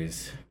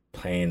hours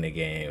playing the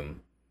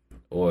game,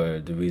 or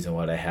the reason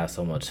why they have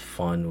so much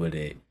fun with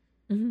it.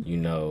 You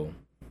know,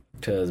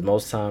 because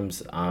most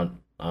times I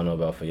don't know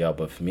about for y'all,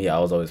 but for me, I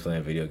was always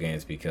playing video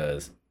games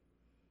because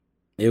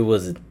it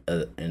was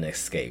an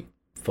escape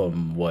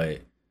from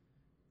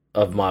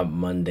of my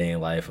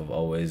mundane life of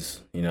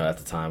always, you know, at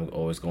the time,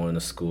 always going to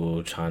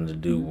school, trying to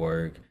do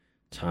work,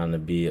 trying to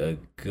be a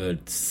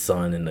good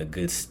son and a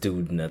good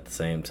student at the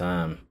same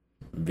time.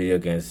 Video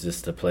games is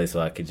just a place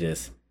where I could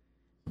just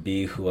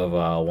be whoever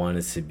I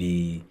wanted to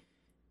be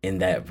in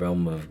that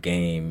realm of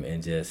game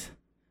and just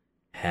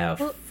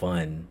have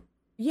fun.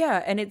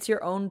 Yeah, and it's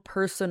your own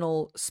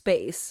personal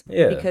space.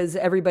 Yeah. Because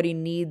everybody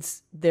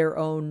needs their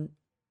own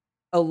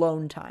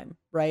alone time,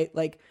 right?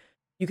 Like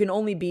you can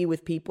only be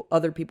with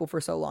other people for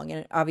so long,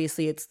 and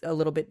obviously it's a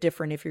little bit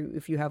different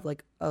if you have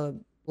like a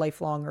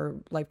lifelong or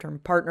lifetime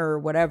partner or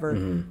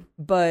whatever,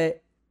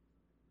 but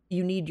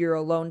you need your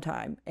alone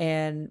time,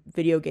 and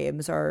video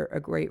games are a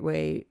great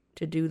way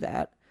to do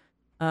that.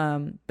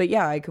 But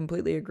yeah, I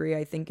completely agree.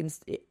 I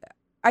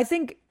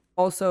think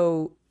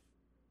also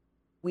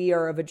we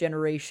are of a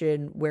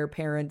generation where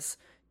parents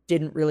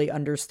didn't really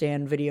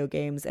understand video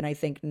games, and I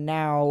think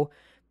now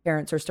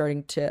parents are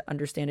starting to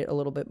understand it a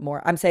little bit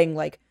more. I'm saying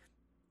like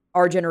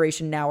our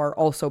generation now are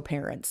also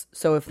parents,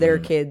 so if their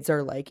kids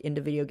are like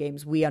into video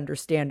games, we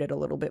understand it a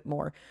little bit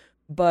more.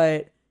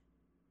 But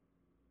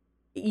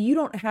you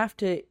don't have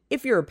to,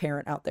 if you're a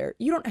parent out there,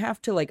 you don't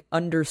have to like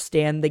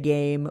understand the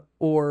game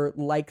or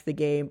like the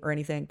game or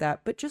anything like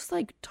that, but just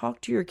like talk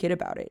to your kid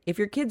about it. If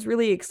your kid's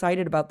really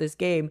excited about this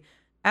game,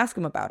 ask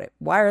them about it.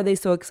 Why are they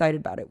so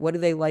excited about it? What do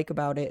they like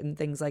about it? And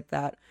things like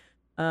that.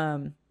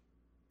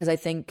 Because I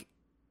think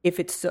if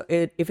it's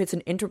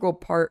an integral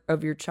part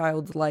of your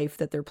child's life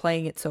that they're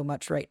playing it so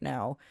much right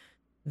now,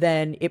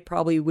 then it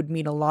probably would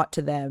mean a lot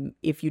to them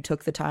if you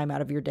took the time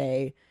out of your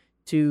day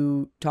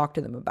to talk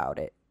to them about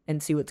it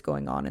and see what's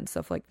going on and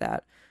stuff like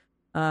that.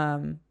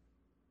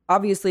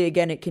 Obviously,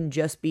 again, it can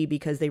just be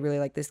because they really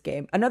like this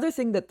game. Another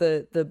thing that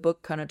the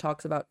book kind of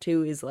talks about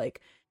too is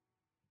like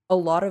a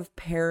lot of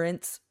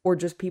parents or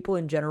just people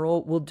in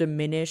general will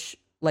diminish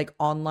like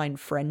online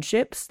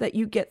friendships that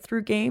you get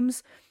through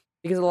games.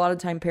 Because a lot of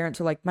time parents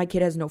are like, my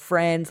kid has no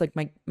friends. Like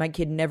my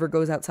kid never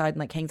goes outside and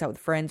like hangs out with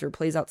friends or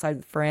plays outside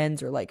with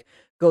friends or like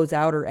goes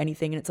out or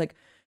anything. And it's like,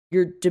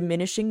 you're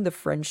diminishing the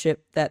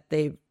friendships that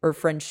they've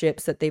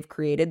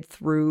created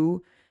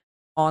through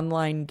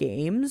online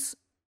games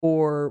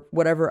or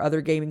whatever other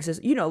gaming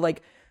system,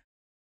 like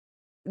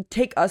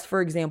take us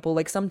for example.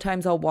 Like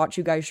sometimes I'll watch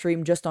you guys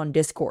stream just on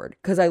Discord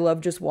because I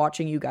love just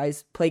watching you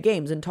guys play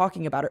games and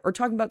talking about it or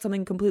talking about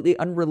something completely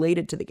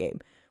unrelated to the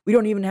game. We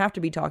don't even have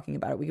to be talking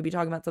about it. We could be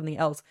talking about something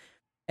else.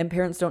 And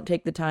parents don't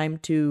take the time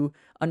to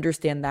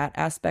understand that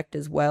aspect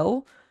as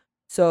well.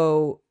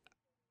 So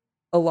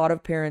a lot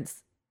of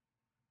parents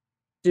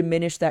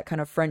diminish that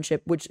kind of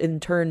friendship, which in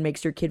turn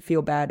makes your kid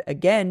feel bad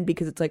again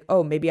because it's like,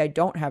 oh, maybe I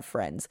don't have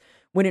friends.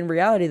 When in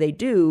reality they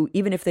do,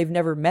 even if they've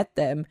never met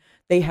them,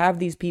 they have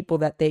these people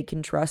that they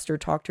can trust or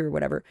talk to or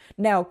whatever.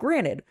 Now,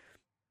 granted,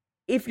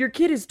 if your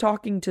kid is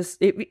talking to,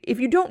 if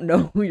you don't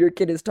know who your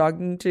kid is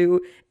talking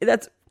to,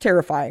 that's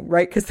terrifying,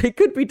 right? Because they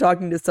could be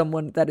talking to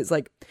someone that is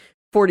like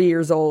 40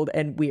 years old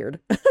and weird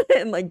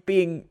and like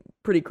being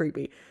pretty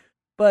creepy.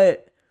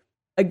 But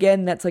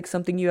again, that's like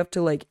something you have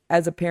to like,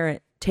 as a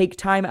parent, take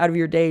time out of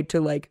your day to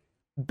like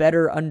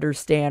better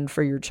understand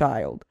for your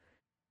child.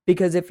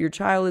 Because if your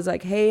child is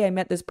like, hey, I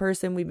met this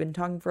person, we've been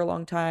talking for a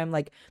long time,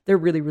 like they're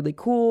really, really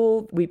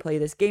cool, we play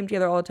this game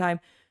together all the time,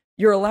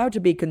 you're allowed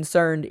to be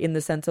concerned in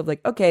the sense of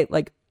like, okay,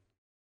 like,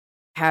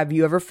 have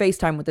you ever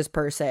FaceTime with this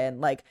person?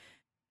 Like,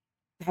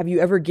 have you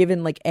ever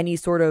given like any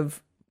sort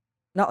of,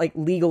 not like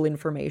legal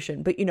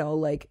information, but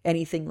like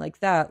anything like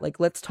that? Like,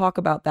 let's talk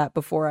about that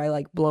before I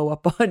like blow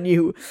up on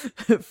you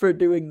for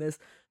doing this.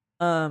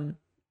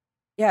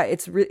 Yeah,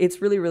 it's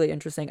really, really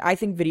interesting. I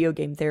think video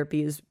game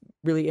therapy is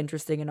really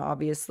interesting, and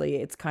obviously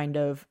it's kind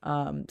of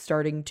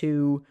starting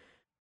to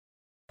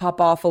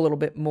pop off a little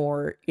bit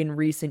more in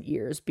recent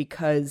years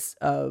because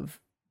of,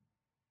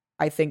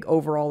 I think,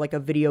 overall like a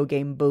video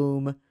game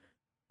boom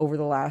over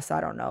the last,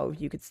 I don't know,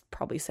 you could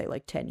probably say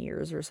like 10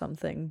 years or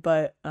something.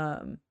 But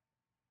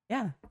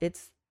yeah,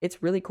 it's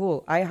really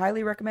cool. I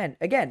highly recommend.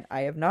 Again,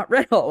 I have not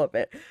read all of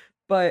it,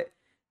 but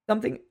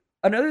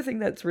another thing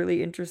that's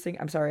really interesting.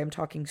 I'm sorry, I'm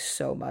talking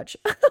so much.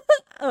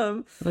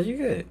 No, you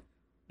good.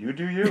 You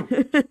do you.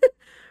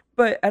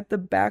 But at the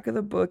back of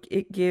the book,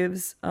 it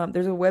gives,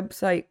 there's a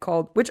website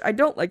called, which I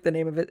don't like the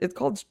name of it. It's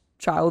called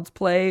Child's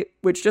Play,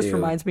 which just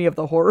reminds me of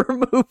the horror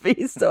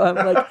movies. So I'm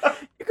like,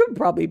 you could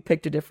probably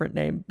picked a different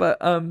name, but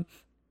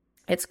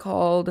it's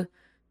called,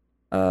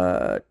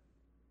 what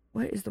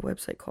is the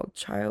website called?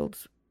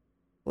 Child's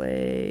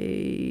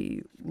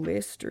Play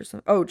list or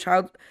something. Oh,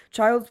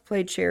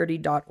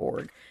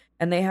 childsplaycharity.org.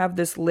 And they have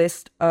this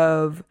list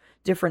of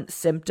different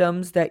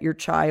symptoms that your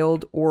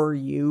child or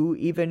you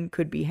even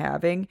could be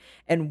having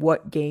and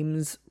what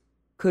games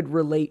could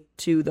relate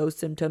to those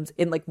symptoms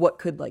and like what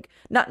could like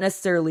not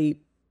necessarily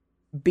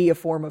be a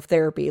form of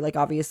therapy. Like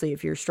obviously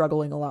if you're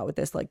struggling a lot with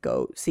this, like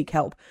go seek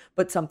help,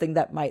 but something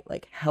that might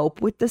like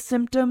help with the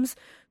symptoms.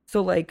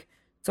 So like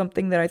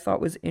something that I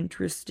thought was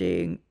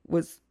interesting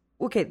was,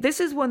 okay, this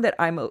is one of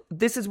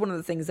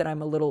the things that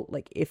I'm a little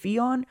like iffy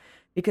on,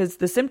 because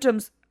the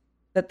symptoms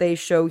that they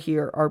show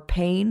here are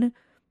pain,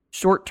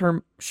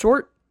 short-term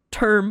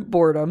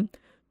boredom,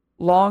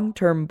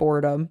 long-term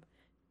boredom,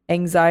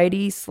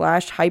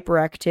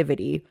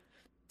 anxiety/hyperactivity,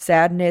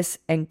 sadness,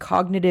 and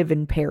cognitive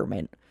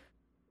impairment.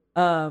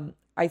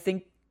 I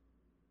think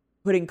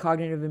putting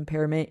cognitive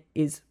impairment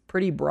is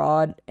pretty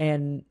broad,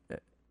 and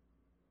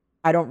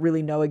I don't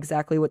really know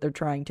exactly what they're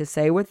trying to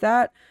say with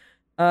that.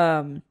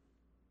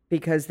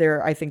 Because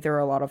I think there are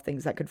a lot of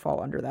things that could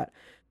fall under that.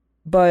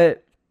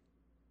 But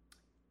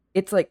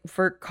it's like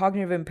for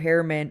cognitive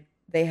impairment,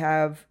 they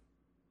have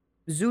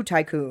Zoo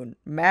Tycoon,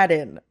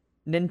 Madden,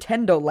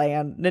 Nintendo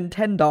Land,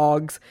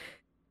 Nintendogs,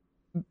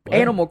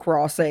 Animal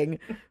Crossing,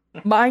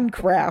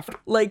 Minecraft.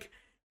 Like,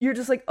 you're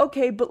just like,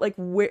 okay, but like,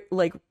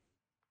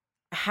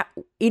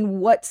 in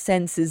what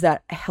sense is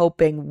that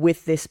helping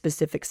with this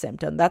specific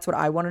symptom? That's what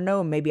I want to know.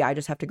 And maybe I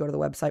just have to go to the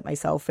website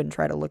myself and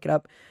try to look it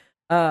up.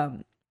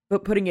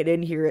 But putting it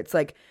in here, it's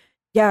like,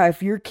 yeah,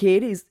 if your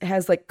kid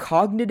has like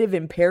cognitive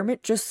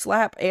impairment, just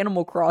slap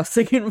Animal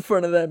Crossing in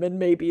front of them and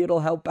maybe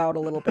it'll help out a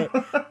little bit.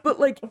 But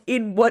like,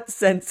 in what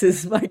sense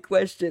is my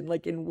question?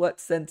 Like, in what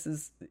sense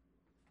is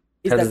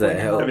how does that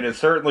help? I mean, it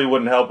certainly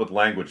wouldn't help with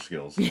language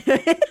skills.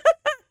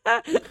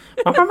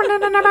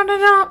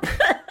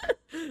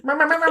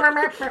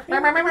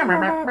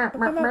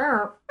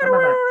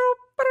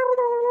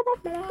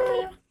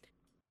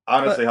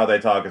 Honestly, how they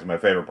talk is my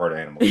favorite part of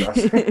Animal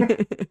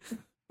Crossing.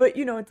 But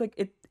it's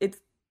like it's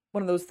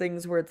one of those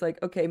things where it's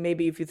like, okay,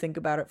 maybe if you think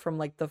about it from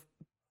like the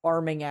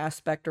farming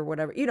aspect or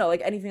whatever,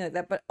 like anything like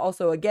that. But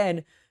also,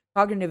 again,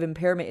 cognitive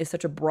impairment is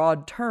such a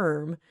broad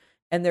term,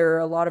 and there are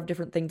a lot of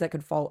different things that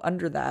could fall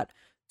under that.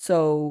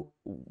 So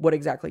what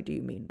exactly do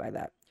you mean by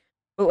that?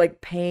 But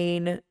like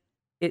pain,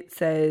 it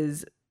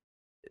says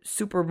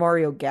Super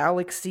Mario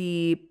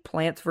Galaxy,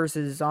 Plants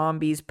vs.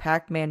 Zombies,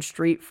 Pac-Man,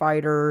 Street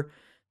Fighter,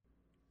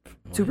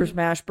 Super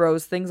Smash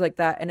Bros, things like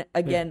that. And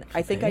again,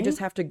 I think I just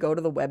have to go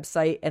to the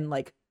website and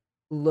like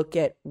look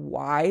at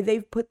why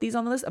they've put these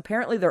on the list.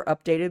 Apparently they're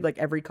updated like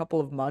every couple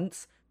of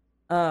months,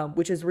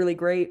 which is really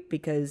great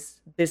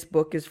because this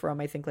book is from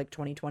I think like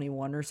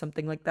 2021 or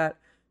something like that.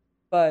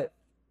 But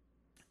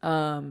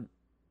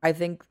I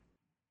think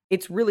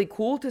it's really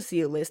cool to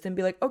see a list and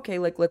be like, okay,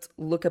 like let's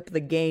look up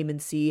the game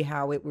and see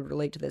how it would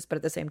relate to this. But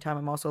at the same time,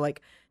 I'm also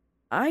like,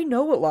 I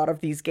know a lot of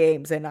these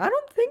games and I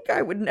don't think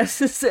I would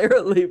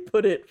necessarily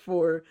put it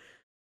for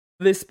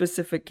this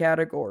specific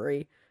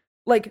category.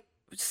 Like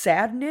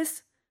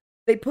sadness,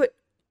 they put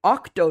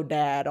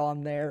Octodad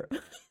on there.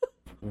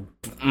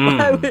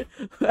 I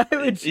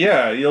would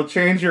yeah, you'll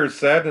change your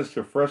sadness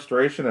to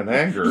frustration and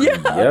anger. Yeah,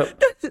 yep.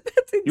 That's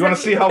exactly you want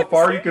to see how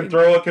far you can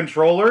throw a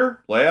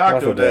controller? Play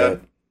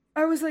Octodad.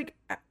 I was like,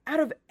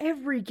 out of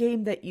every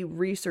game that you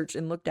researched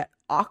and looked at,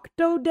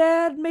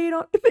 Octodad made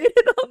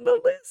it on the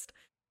list.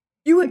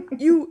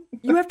 You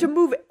have to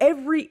move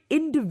every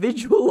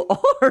individual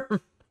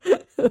arm.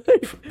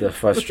 The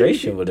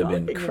frustration would have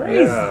been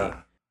crazy.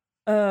 Yeah.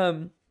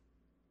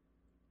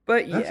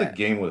 But yeah, that's a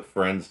game with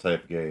friends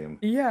type game.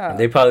 Yeah, and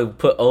they probably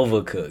put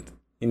Overcooked.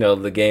 You know,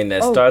 the game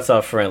that starts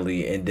off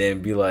friendly and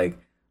then be like,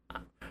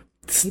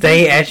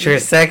 stay at your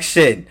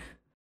section.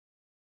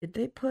 Did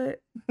they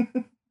put?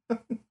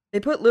 They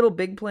put Little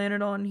Big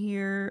Planet on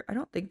here. I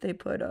don't think they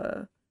put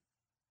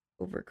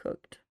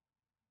Overcooked.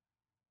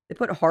 They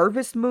put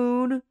Harvest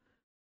Moon.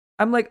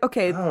 I'm like,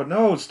 okay. Oh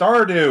no,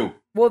 Stardew.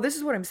 Well, this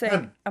is what I'm saying.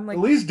 God, I'm like,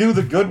 at least do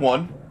the good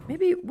one.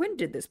 Maybe when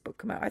did this book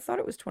come out? I thought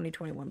it was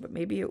 2021, but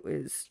maybe it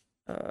was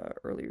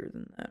earlier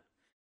than that.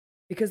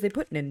 Because they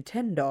put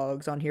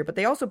Nintendogs on here, but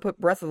they also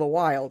put Breath of the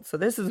Wild. So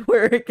this is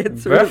where it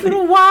gets Breath of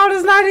the Wild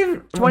is not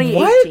even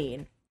 2018.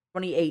 What?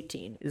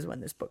 2018 is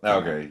when this book came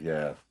out. Okay,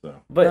 yeah. So.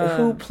 But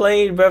who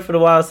played Breath of the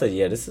Wild said,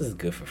 yeah, this is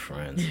good for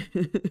friends.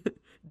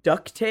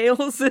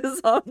 DuckTales is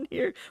on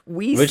here.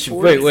 Wait, which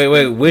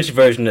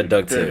version of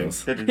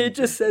DuckTales? It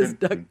just says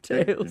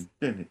DuckTales.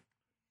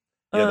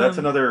 Yeah, that's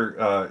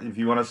another, if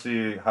you want to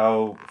see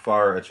how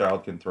far a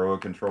child can throw a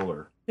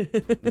controller.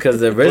 Because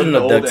the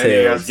original old DuckTales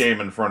NES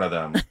game in front of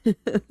them.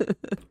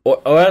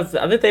 or I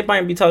think they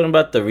might be talking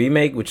about the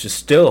remake, which is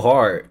still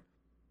hard.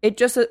 It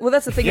just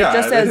that's the thing. Yeah, it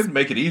just says didn't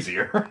make it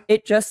easier.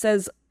 It just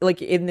says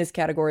like in this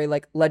category,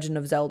 like Legend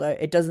of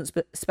Zelda. It doesn't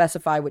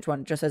specify which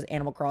one. It just says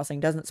Animal Crossing.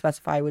 Doesn't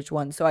specify which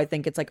one. So I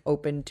think it's like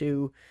open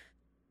to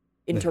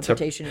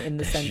interpretation in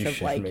the sense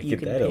of like you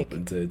can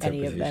pick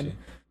any of them.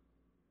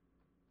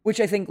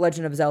 Which I think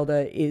Legend of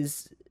Zelda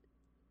is,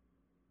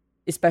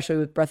 especially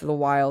with Breath of the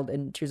Wild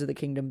and Tears of the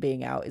Kingdom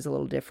being out, is a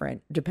little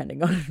different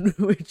depending on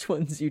which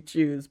ones you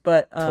choose.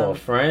 But so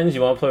friends,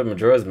 you want to play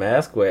Majora's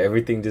Mask where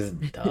everything just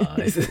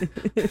dies.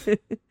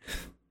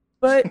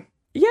 But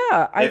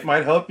yeah, it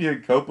might help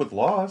you cope with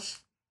loss.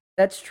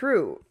 That's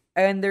true.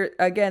 And there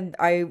again,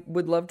 I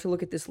would love to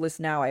look at this list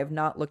now. I have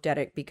not looked at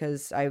it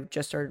because I've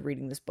just started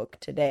reading this book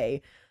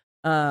today,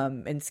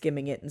 and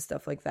skimming it and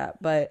stuff like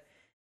that. But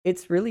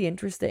it's really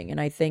interesting,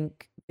 and I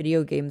think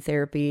video game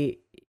therapy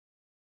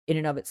in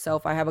and of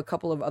itself, I have a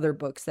couple of other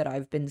books that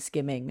I've been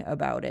skimming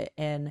about it,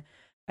 and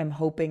I'm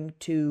hoping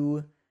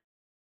to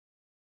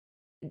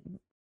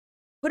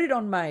put it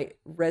on my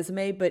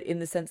resume, but in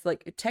the sense,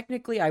 like,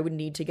 technically I would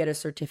need to get a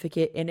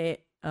certificate in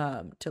it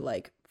to,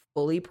 like,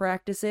 fully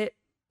practice it,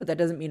 but that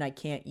doesn't mean I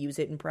can't use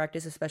it in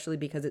practice, especially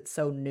because it's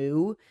so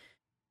new.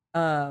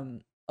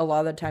 A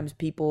lot of the times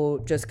people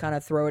just kind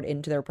of throw it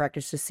into their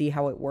practice to see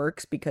how it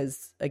works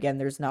because, again,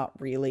 there's not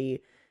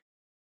really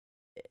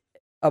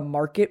a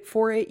market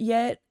for it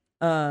yet.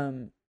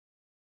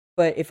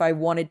 But if I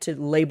wanted to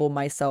label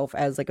myself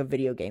as like a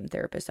video game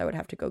therapist, I would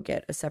have to go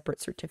get a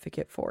separate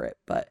certificate for it.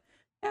 But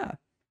yeah,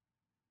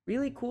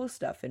 really cool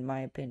stuff in my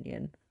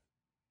opinion.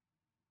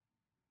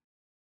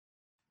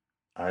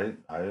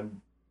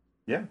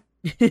 Yeah.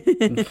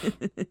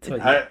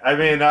 I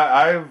mean,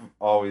 I've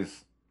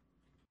always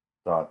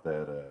thought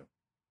that,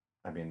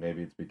 I mean,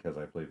 maybe it's because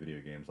I play video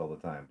games all the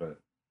time, but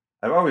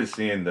I've always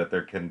seen that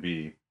there can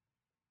be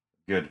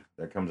good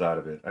that comes out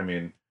of it. I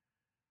mean,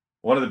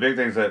 one of the big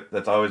things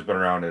that's always been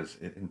around is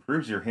it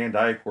improves your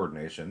hand-eye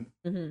coordination.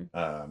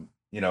 Mm-hmm.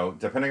 You know,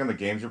 depending on the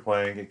games you're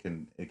playing, it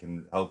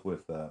can help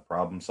with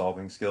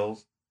problem-solving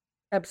skills.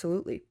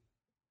 Absolutely.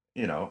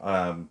 You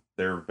know,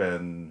 there have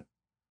been,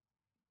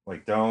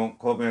 like, don't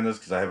quote me on this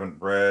because I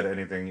haven't read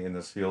anything in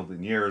this field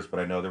in years, but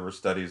I know there were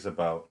studies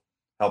about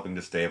helping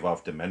to stave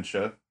off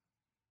dementia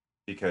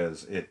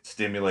because it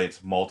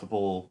stimulates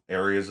multiple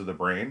areas of the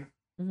brain.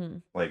 Mm-hmm.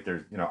 Like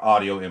there's, you know,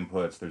 audio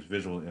inputs, there's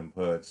visual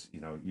inputs, you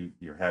know,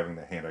 you're having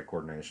the hand-eye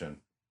coordination.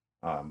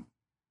 And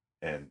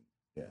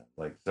yeah,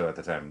 like, so at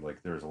the time,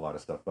 like there was a lot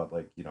of stuff about,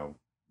 like, you know,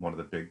 one of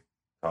the big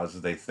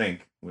causes they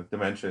think with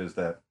dementia is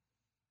that,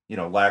 you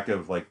know, lack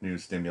of like new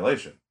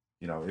stimulation.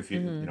 You know, if you,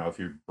 you know, if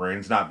your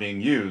brain's not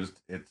being used,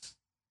 it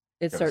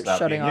starts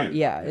shutting off.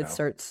 Yeah. It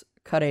starts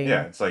cutting.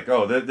 Yeah. It's like,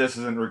 oh, this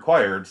isn't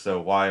required.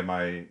 So why am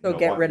I,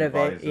 get rid of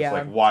it. Yeah.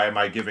 Like, why am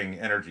I giving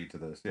energy to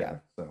this? Yeah.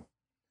 So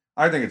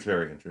I think it's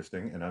very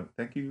interesting, and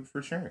thank you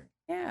for sharing.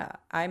 Yeah,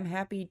 I'm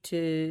happy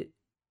to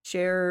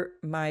share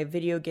my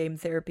video game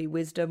therapy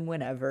wisdom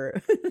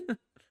whenever.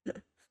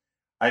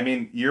 I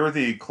mean, you're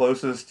the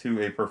closest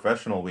to a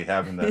professional we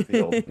have in that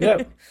field.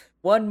 Yep.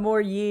 One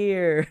more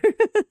year.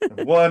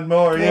 One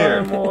more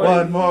year.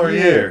 One more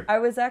year. I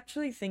was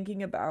actually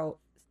thinking about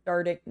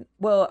starting.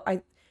 Well,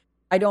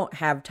 I don't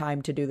have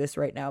time to do this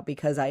right now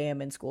because I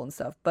am in school and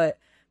stuff, but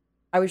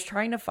I was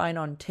trying to find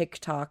on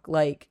TikTok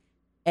like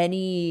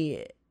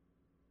any,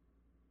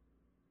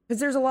 because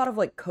there's a lot of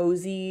like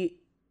cozy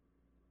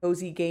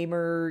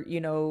gamer,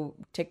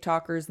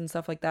 TikTokers and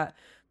stuff like that.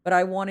 But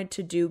I wanted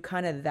to do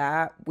kind of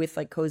that with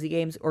like cozy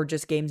games or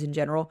just games in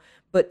general,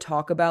 but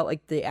talk about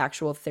like the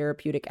actual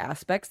therapeutic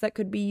aspects that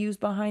could be used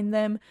behind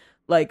them.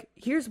 Like,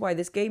 here's why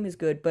this game is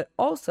good, but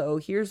also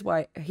here's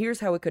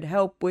how it could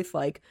help with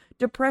like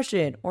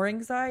depression or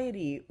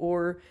anxiety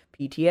or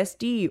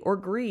PTSD or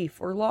grief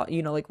or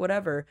like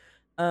whatever.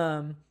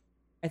 I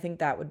think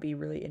that would be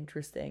really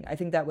interesting. I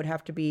think that would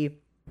have to be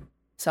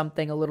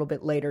something a little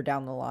bit later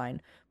down the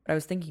line. But I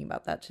was thinking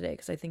about that today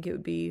because I think it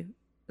would be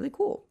really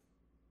cool.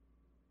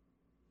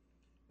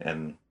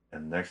 And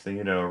next thing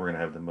you know, we're gonna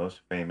have the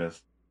most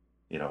famous,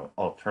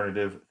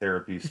 alternative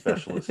therapy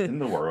specialist in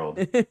the world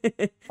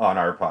on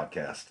our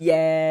podcast.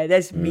 Yeah,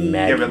 that's me.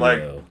 Give it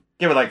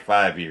like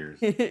 5 years.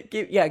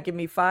 Give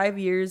me 5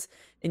 years,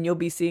 and you'll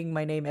be seeing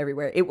my name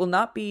everywhere. It will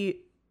not be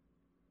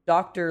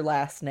Doctor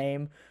last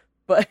name,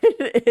 but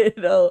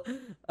it'll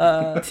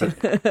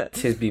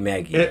be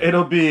Maggie.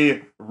 It'll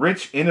be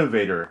Rich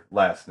Innovator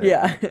last name.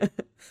 Yeah.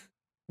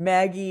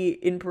 Maggie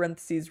in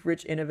parentheses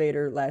Rich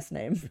Innovator last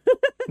name.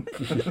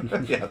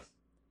 Yes.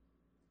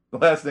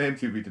 Last name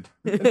to be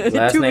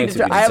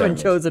determined. I haven't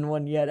chosen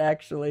one yet,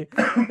 actually.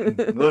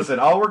 Listen,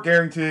 all we're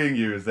guaranteeing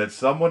you is that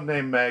someone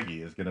named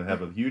Maggie is going to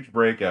have a huge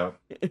breakout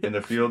in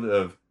the field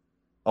of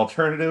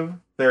alternative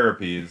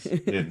therapies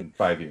in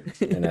 5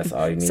 years. And that's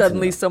all you need.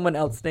 Suddenly someone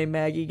else named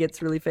Maggie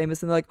gets really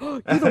famous and they're like,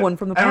 oh, you're the one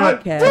from the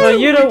podcast. Well,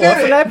 you're the one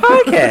from that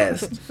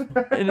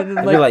podcast. And then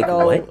you're like,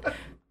 what?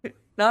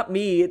 Not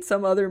me, it's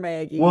some other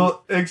Maggie.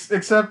 Well,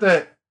 except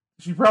that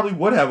she probably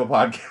would have a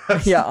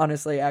podcast. Yeah,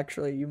 honestly,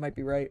 actually, you might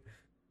be right.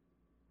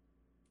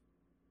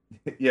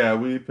 Yeah,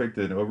 we picked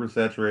an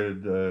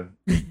oversaturated.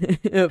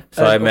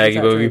 Sorry, Maggie,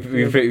 but we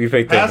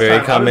picked a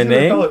very common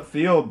name. I was call it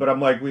field, but I'm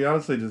like, we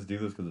honestly just do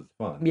this because it's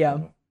fun. Yeah.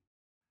 So.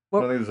 I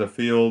don't think it's a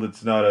field.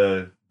 It's not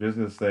a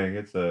business thing.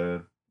 It's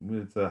a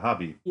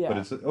hobby. Yeah. But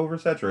it's an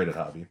oversaturated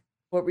hobby.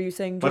 What were you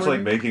saying, Jordan? Much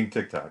like making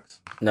TikToks.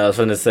 No, I was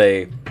going to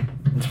say,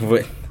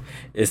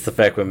 it's the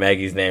fact when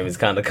Maggie's name is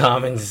kind of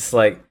common. It's just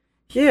like,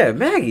 yeah,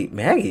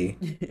 Maggie.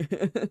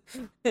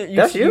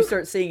 You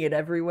start seeing it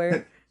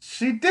everywhere.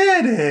 She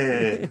did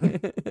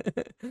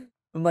it.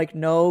 I'm like,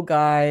 no,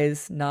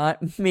 guys,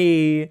 not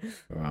me.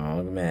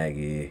 Wrong,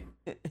 Maggie.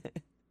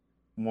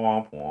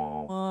 Womp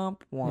womp. Womp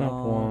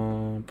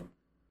womp.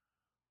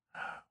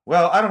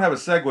 Well, I don't have a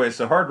segue,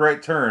 so hard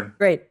right turn.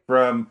 Great.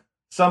 From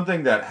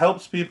something that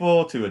helps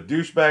people to a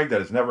douchebag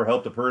that has never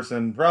helped a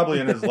person, probably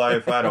in his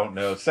life. I don't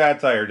know.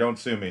 Satire, don't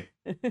sue me.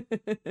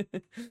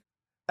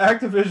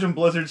 Activision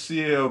Blizzard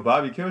CEO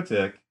Bobby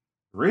Kotick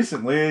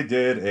recently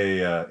did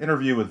a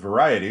interview with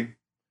Variety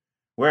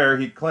where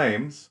he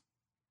claims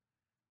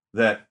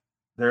that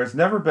there has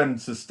never been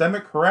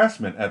systemic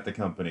harassment at the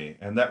company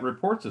and that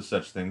reports of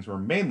such things were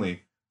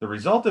mainly the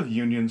result of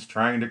unions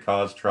trying to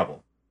cause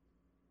trouble.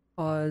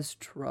 Cause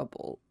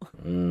trouble.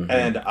 Mm-hmm.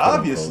 And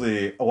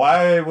obviously,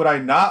 why would I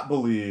not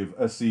believe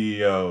a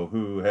CEO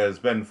who has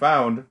been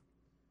found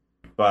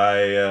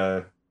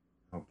by,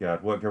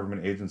 what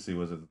government agency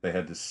was it that they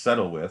had to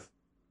settle with?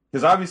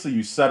 Because obviously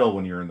you settle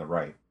when you're in the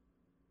right.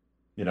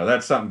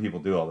 That's something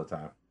people do all the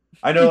time.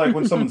 I know, like,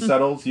 when someone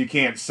settles, you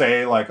can't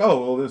say, like, oh,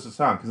 well, this is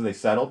fine, because they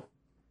settled.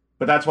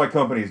 But that's why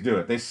companies do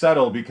it. They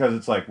settle because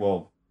it's like,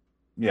 well,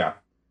 yeah.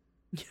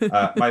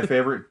 My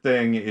favorite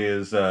thing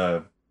is,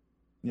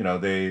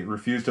 they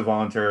refuse to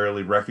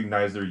voluntarily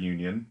recognize their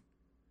union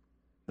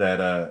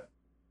that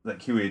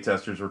QA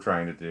testers were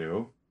trying to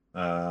do.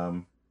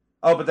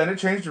 But then it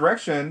changed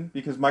direction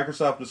because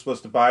Microsoft was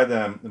supposed to buy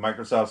them. And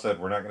Microsoft said,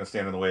 we're not going to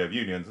stand in the way of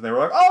unions. And they were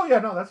like, oh, yeah,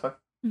 no, that's fine.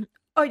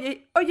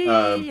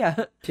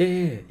 Yeah.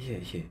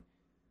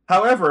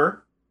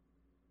 However,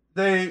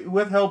 they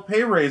withheld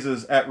pay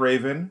raises at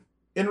Raven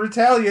in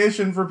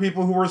retaliation for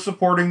people who were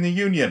supporting the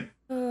union.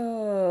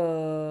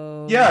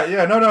 Oh.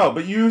 Yeah, no.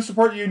 But you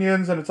support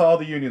unions, and it's all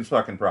the union's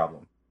fucking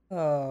problem.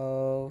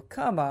 Oh,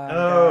 come on,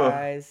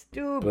 guys.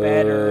 Do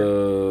better.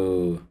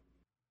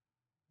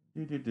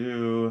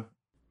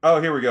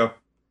 Oh, here we go.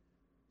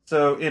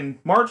 So in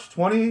March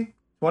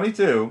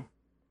 2022,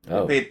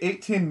 they paid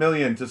 $18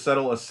 million to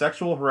settle a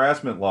sexual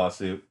harassment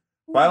lawsuit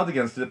filed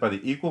against it by the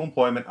Equal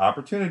Employment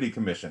Opportunity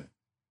Commission.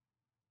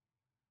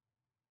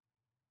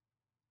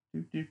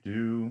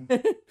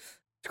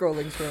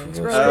 Scrolling.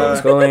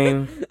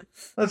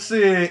 Let's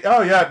see.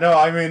 Oh yeah, no,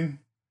 I mean,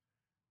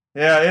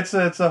 yeah, it's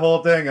a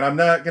whole thing, and I'm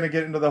not gonna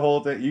get into the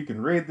whole thing. You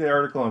can read the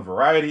article on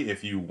Variety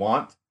if you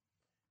want.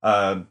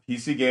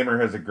 PC Gamer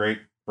has a great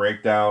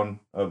breakdown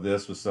of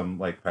this with some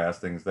like past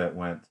things that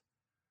went.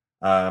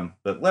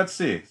 But let's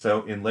see.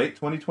 So in late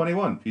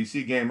 2021,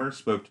 PC Gamer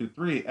spoke to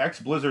 3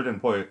 ex-Blizzard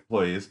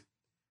employees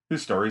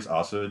whose stories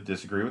also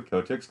disagree with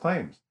Kotick's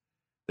claims.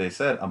 They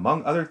said,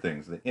 among other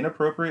things, that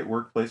inappropriate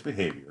workplace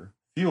behavior,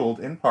 fueled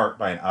in part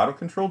by an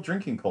out-of-control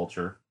drinking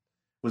culture,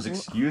 was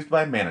excused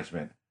by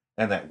management,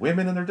 and that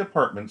women in their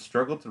department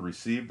struggled to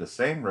receive the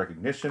same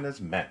recognition as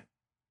men.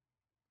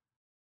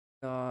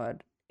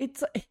 God.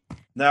 It's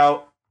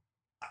Now,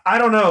 I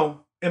don't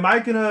know. Am I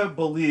going to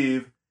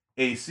believe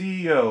a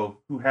CEO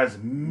who has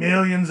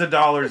millions of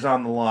dollars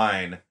on the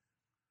line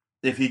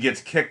if he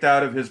gets kicked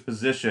out of his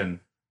position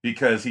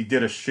because he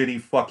did a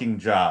shitty fucking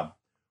job?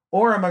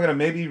 Or am I going to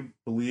maybe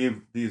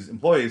believe these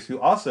employees who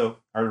also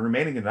are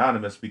remaining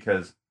anonymous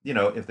because, you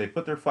know, if they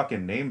put their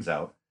fucking names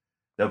out,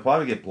 they'll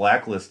probably get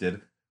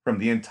blacklisted from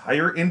the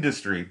entire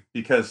industry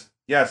because,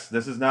 yes,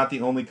 this is not the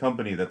only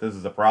company that this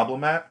is a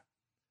problem at.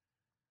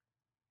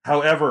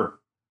 However,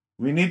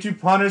 we need to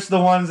punish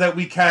the ones that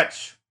we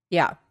catch.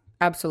 Yeah,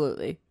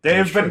 absolutely.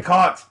 They've been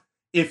caught.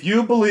 If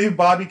you believe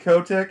Bobby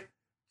Kotick,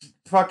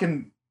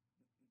 fucking...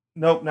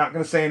 Nope, not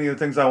going to say any of the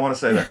things I want to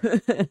say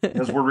there.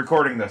 Because we're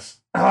recording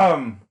this.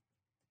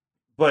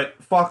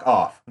 But fuck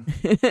off.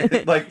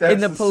 Like, that's in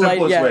the simplest way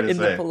to say. In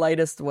the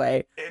politest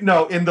way.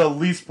 No, in the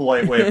least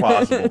polite way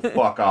possible.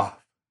 Fuck off.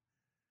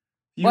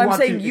 I'm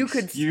saying you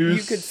could say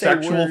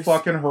sexual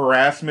fucking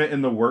harassment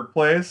in the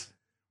workplace.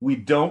 We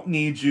don't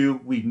need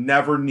you. We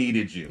never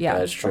needed you. Yeah,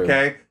 that's true.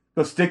 Okay?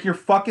 Go stick your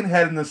fucking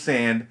head in the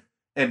sand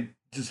and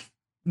just...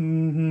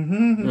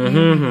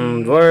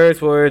 Words.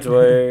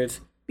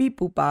 Beep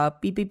boop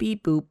bop, beep beep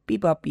beep boop,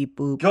 beep bop beep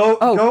boop.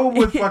 Go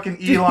with fucking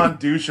Elon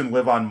douche and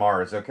live on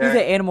Mars, okay? Do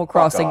the Animal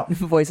Crossing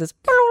voices.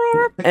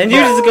 And you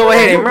just go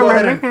ahead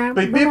and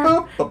beep beep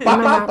boop, bop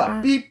bop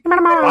bop, beep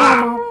bop.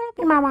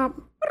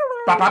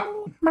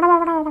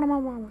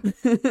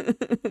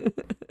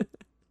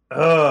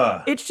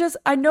 It's just,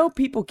 I know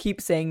people keep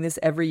saying this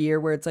every year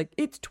where it's like,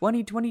 it's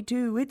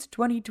 2022, it's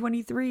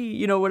 2023,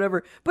 you know,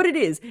 whatever. But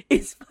it's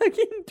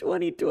fucking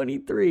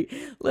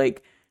 2023.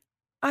 Like,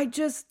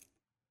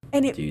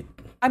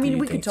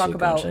 we could talk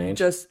about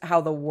just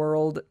how the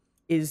world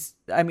is,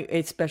 I mean,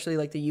 especially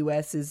like the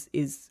US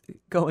is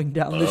going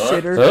down the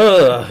shitter.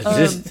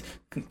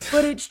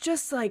 But it's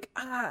just like,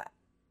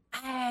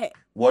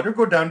 water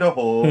go down the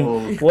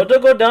hole. Water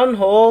go down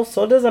hole,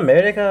 so does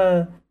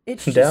America.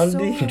 It's down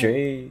the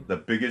drain. The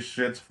biggest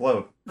shits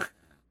float.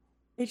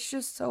 It's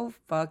just so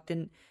fucked.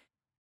 And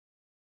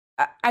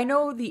I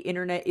know the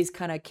internet is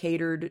kind of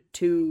catered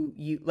to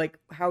you, like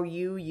how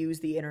you use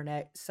the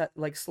internet,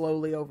 like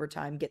slowly over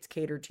time gets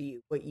catered to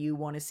you, what you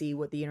want to see,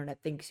 what the internet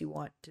thinks you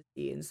want to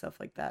see and stuff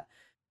like that.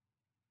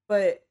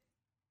 But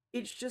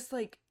it's just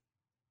like,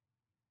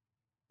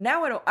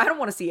 now I don't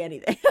want to see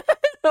anything.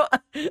 I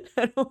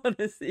don't want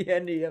to see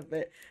any of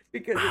it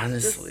because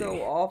it's just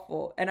so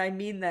awful. And I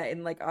mean that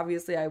in like,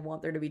 obviously I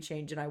want there to be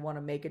change and I want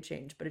to make a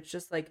change, but it's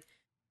just like,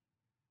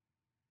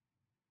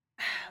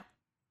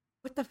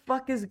 what the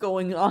fuck is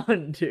going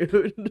on,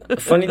 dude?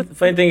 Funny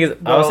thing is,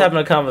 I was having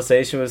a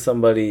conversation with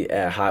somebody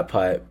at Hot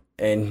Pipe,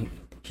 and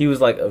he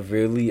was like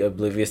really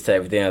oblivious to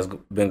everything that's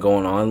been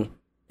going on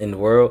in the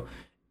world.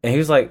 And he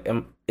was like,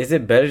 "Is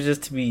it better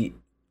just to be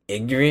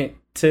ignorant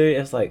to it?"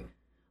 It's like,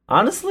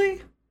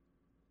 honestly,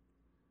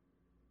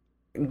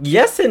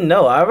 yes and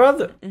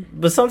no.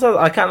 But sometimes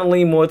I kind of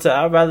lean more to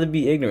I'd rather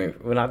be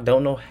ignorant when I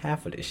don't know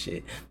half of this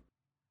shit.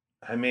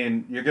 I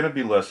mean, you're gonna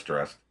be less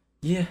stressed.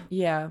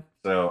 Yeah.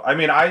 So, I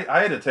mean, I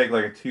had to take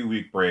like a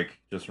 2-week break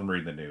just from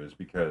reading the news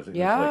because it was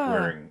like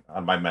wearing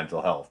on my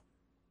mental health.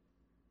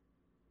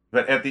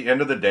 But at the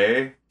end of the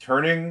day,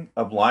 turning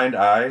a blind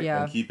eye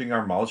and keeping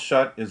our mouths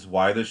shut is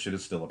why this shit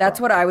is still a problem. That's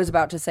what I was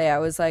about to say. I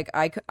was like,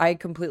 I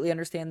completely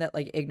understand that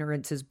like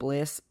ignorance is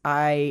bliss.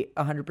 I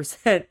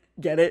 100%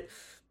 get it.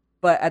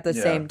 But at the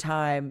same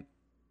time,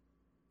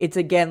 it's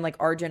again like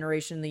our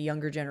generation, the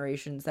younger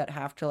generations that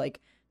have to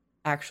like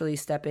actually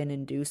step in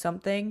and do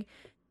something.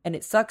 And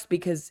it sucks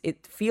because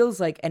it feels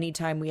like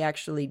anytime we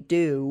actually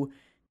do,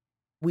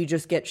 we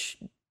just get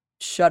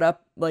shut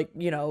up, like,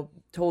 you know,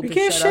 told to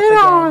shut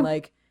up again.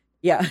 Like,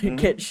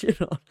 get shit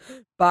on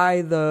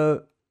by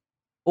the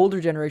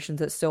older generations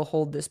that still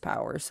hold this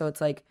power. So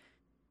it's like,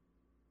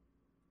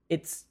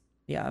 there's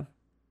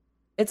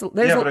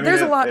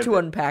a lot to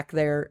unpack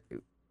there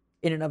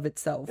in and of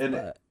itself. And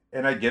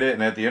I get it.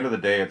 And at the end of the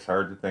day, it's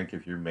hard to think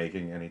if you're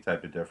making any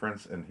type of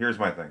difference. And here's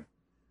my thing.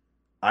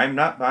 I'm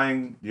not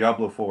buying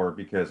Diablo 4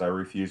 because I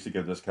refuse to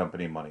give this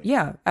company money.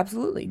 Yeah,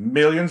 absolutely.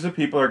 Millions of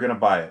people are going to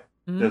buy it.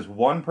 Mm-hmm. Does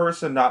one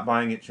person not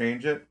buying it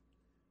change it?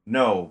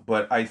 No,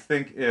 but I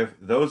think if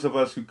those of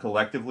us who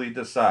collectively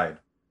decide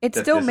it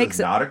still makes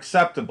it not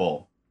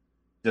acceptable,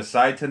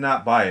 decide to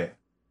not buy it,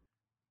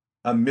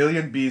 a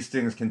million bee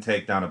stings can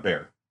take down a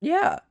bear.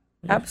 Yeah,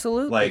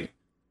 absolutely. Like,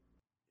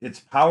 it's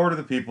power to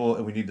the people,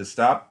 and we need to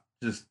stop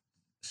just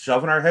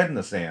shoving our head in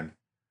the sand.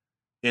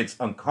 It's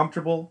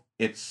uncomfortable.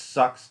 It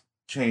sucks.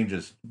 Change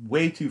is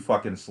way too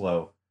fucking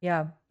slow.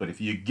 Yeah. But if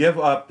you give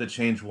up, the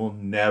change will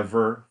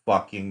never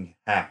fucking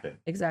happen.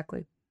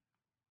 Exactly.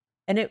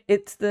 And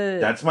it's the...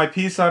 That's my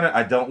piece on it.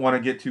 I don't want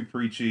to get too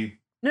preachy.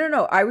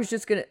 No. I was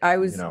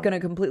gonna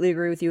completely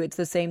agree with you. It's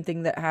the same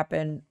thing that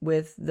happened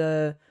with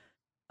the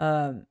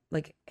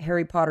like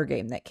Harry Potter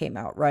game that came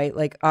out, right?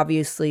 Like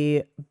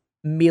obviously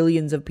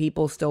millions of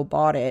people still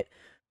bought it,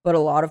 but a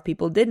lot of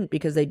people didn't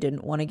because they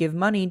didn't want to give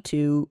money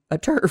to a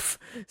turf.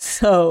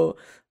 So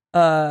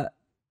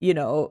you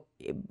know,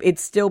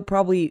 it's still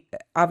probably,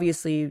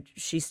 obviously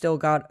she still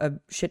got a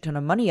shit ton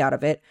of money out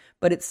of it,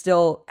 but it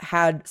still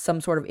had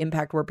some sort of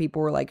impact where people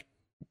were like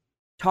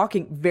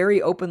very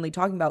openly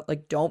talking about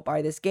like, don't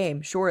buy this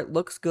game. Sure, it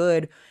looks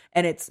good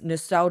and it's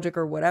nostalgic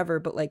or whatever,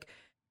 but like,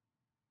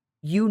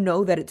 you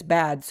know that it's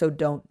bad, so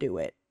don't do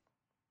it.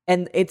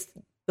 And it's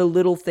the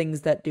little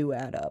things that do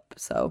add up.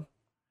 So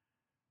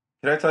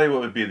can I tell you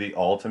what would be the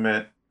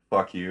ultimate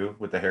fuck you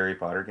with the Harry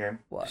Potter game?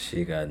 What?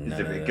 She got none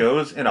if of it that.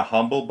 goes in a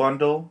humble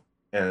bundle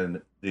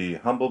and the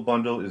humble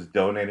bundle is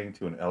donating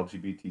to an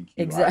LGBTQ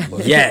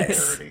exactly.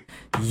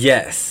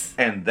 Yes.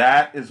 And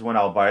that is when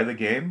I'll buy the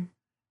game,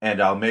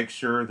 and I'll make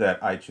sure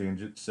that I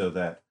change it so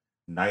that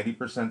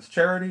 90%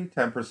 charity,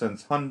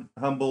 10%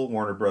 humble.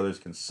 Warner Brothers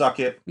can suck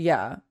it.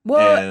 Yeah.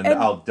 Well, and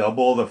I'll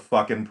double the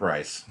fucking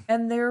price.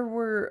 And there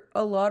were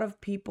a lot of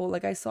people,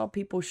 like I saw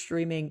people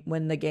streaming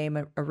when the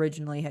game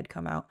originally had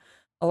come out.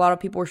 A lot of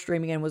people were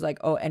streaming and was like,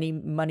 oh, any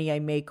money I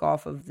make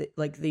off of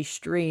these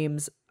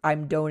streams,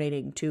 I'm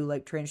donating to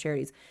like trans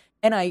charities.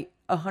 And I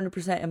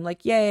 100% am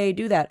like, yay,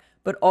 do that.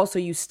 But also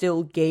you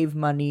still gave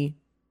money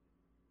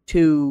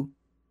to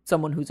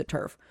someone who's a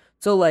TERF.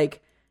 So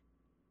like,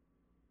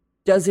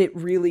 does it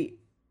really,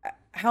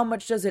 how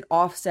much does it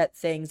offset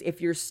things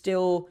if you're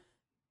still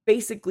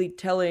basically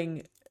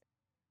telling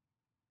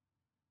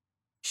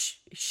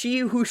she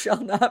who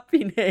shall not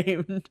be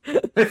named?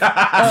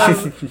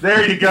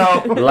 There you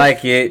go.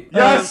 Like it.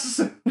 Yes.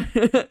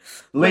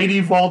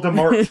 Lady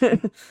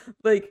Voldemort.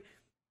 Like,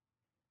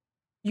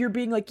 you're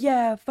being like,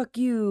 yeah, fuck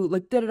you,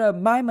 like da-da-da,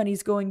 my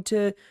money's going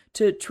to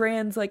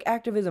trans like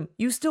activism.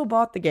 You still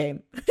bought the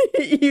game.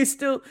 you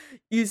still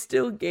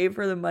gave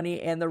her the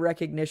money and the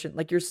recognition.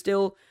 Like, you're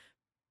still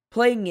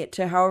playing it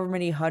to however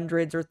many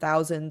hundreds or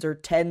thousands or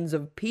tens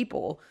of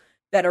people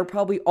that are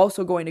probably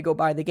also going to go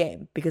buy the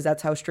game, because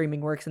that's how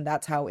streaming works and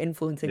that's how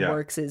influencing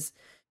works, is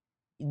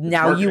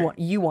now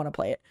you want to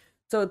play it.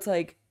 So it's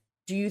like,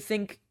 do you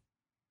think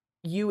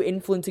you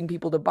influencing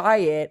people to buy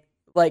it,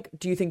 like,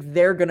 do you think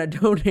they're going to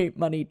donate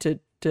money to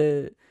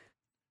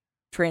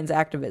trans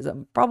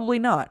activism? Probably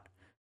not.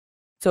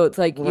 So it's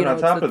like, on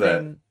top of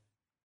that.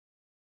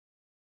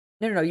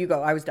 No, you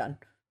go. I was done.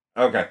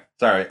 Okay.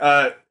 Sorry.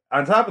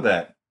 On top of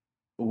that,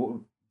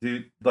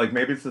 dude, like,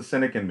 maybe it's the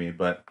cynic in me,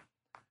 but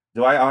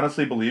do I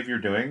honestly believe you're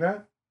doing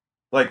that?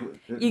 Like,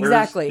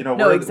 exactly.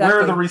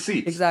 Where are the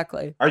receipts?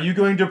 Exactly. Are you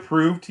going to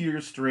prove to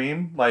your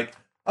stream, like,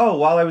 oh,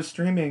 while I was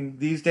streaming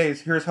these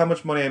days, here's how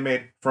much money I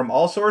made from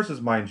all sources,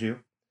 mind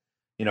you.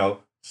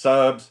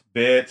 Subs,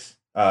 bits,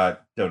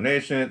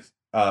 donations,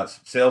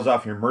 sales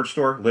off your merch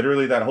store,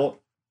 literally that whole,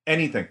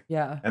 anything.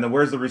 Yeah. And then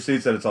where's the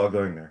receipts that it's all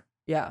going there?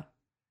 Yeah.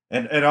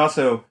 And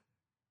also,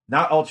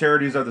 not all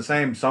charities are the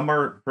same. Some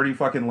are pretty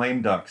fucking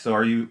lame duck. So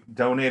are you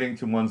donating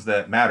to ones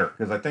that matter?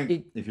 Because I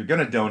think if you're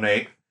going to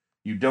donate,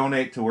 you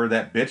donate to where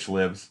that bitch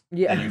lives.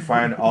 Yeah. And you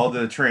find all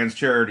the trans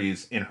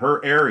charities in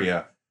her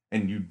area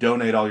and you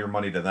donate all your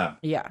money to them.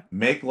 Yeah.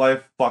 Make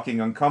life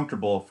fucking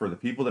uncomfortable for the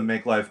people that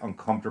make life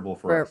uncomfortable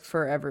for us.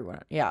 For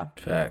everyone. Yeah.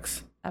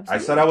 Facts.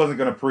 Absolutely. I said I wasn't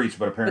going to preach,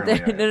 but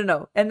apparently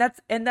no. And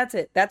that's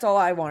it. That's all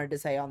I wanted to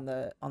say on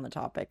the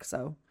topic.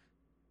 So,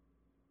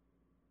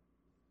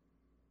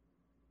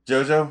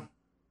 Jojo?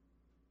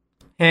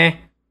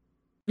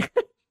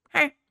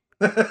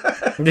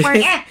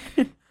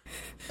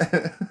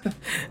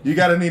 You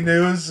got any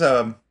news?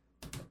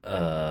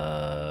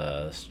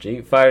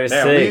 Street Fighter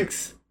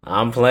 6.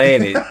 I'm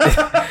playing it.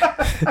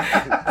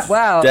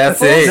 Wow.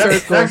 That's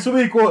it. Next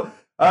week all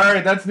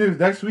right, that's news.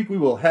 Next week we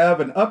will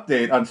have an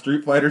update on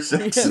Street Fighter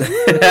 6.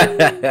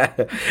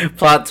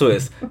 Plot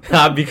twist.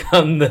 I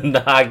become the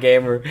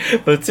non-gamer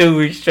for 2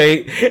 weeks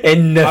straight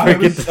and never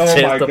get the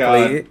chance to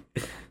play it.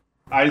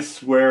 I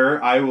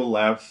swear I will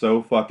laugh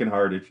so fucking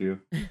hard at you.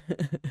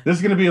 This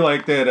is gonna be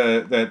like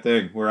that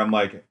thing where I'm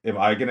like, am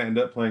I gonna end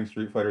up playing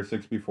Street Fighter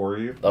 6 before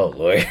you? Oh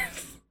Lord.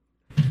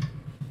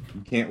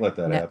 You can't let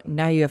that happen.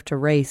 Now you have to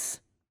race.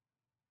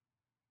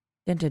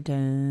 Dun dun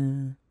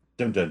dun.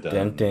 Dun dun dun.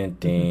 Dun dun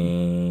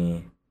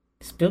dun.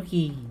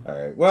 Spooky.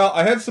 Alright. Well,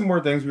 I had some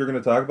more things we were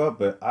gonna talk about,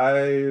 but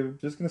I'm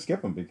just gonna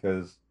skip them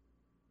because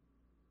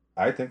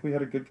I think we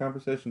had a good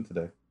conversation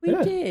today. We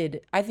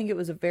did. I think it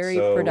was a very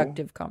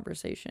productive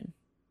conversation.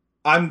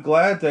 I'm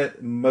glad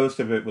that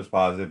most of it was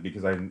positive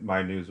because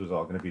my news was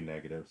all going to be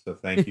negative. So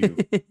thank you,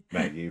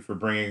 Maggie, for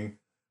bringing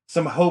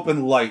some hope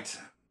and light.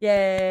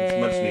 Yay! It's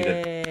much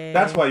needed.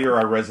 That's why you're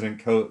our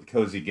resident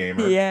cozy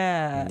gamer.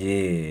 Yeah.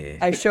 Yeah.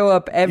 I show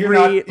up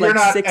every you're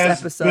not 6 as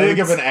episodes. Big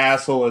of an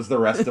asshole as the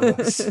rest of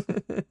us.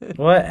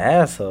 What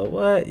asshole?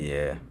 What?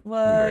 Yeah.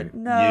 What?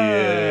 No.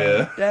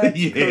 Yeah. That's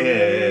yeah.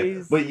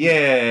 crazy. But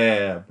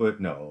yeah. But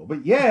no.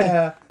 But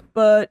yeah.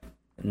 But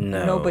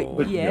No,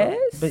 but yes.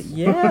 But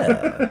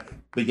yeah.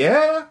 But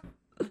yeah.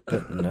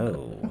 But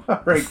no.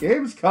 All right,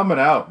 games coming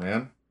out,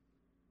 man.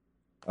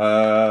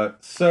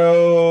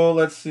 So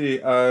let's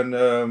see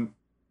on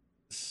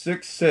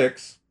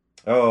 6/6.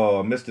 Oh,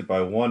 I missed it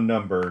by one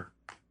number.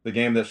 The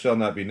game that shall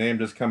not be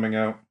named is coming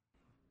out.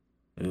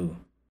 Ooh.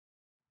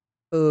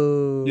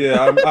 Oh.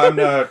 Yeah, I'm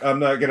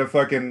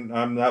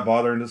not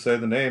bothering to say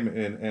the name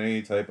in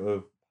any type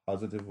of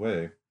positive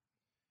way.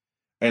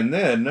 And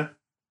then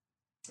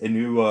a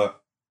new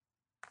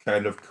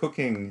kind of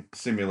cooking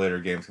simulator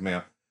game's coming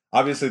out.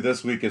 Obviously,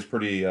 this week is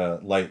pretty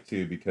light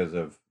too because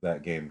of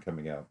that game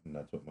coming out, and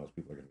that's what most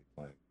people are going to be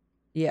playing.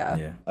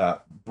 Yeah.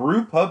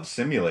 Brew Pub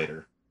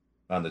Simulator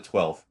on the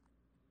 12th,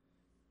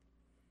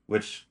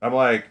 which I'm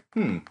like,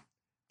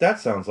 that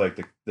sounds like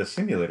the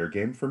simulator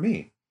game for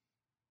me.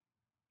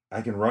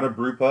 I can run a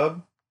brew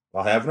pub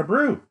while having a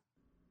brew.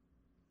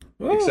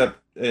 Ooh. Except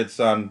it's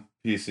on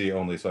PC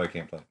only, so I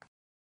can't play.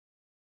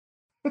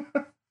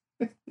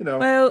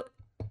 Well,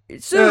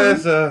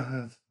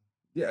 soon.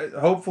 Yeah,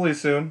 hopefully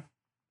soon.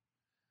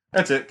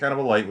 That's it. Kind of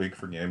a light week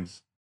for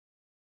games.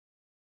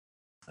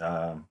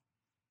 Anybody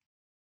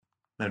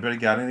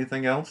got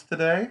anything else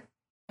today?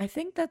 I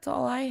think that's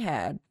all I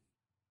had.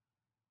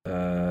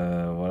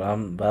 What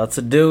I'm about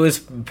to do is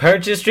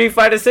purchase Street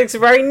Fighter 6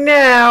 right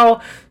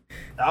now.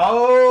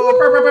 Oh,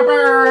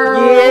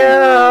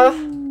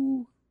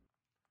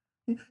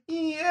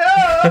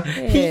 yeah.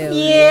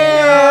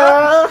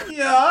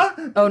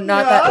 Oh,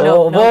 not that.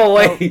 No,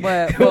 wait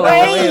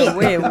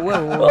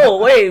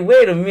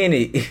a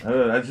minute.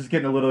 I'm just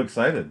getting a little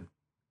excited.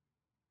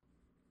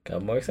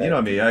 Got more excited. You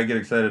know me, I get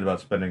excited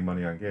about spending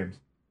money on games.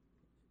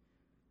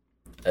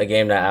 A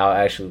game that I'll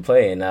actually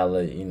play and not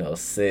let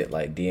sit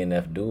like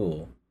DNF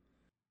Duel.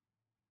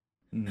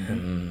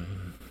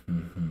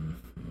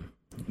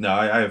 No,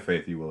 I have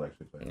faith you will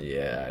actually play.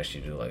 Yeah, I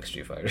actually do like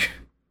Street Fighter.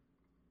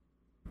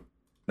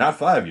 Not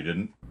 5, you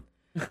didn't.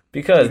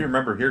 Because you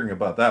remember hearing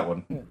about that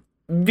one.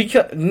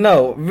 Because I'm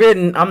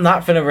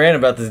not finna rant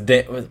about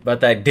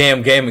that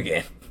damn game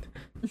again.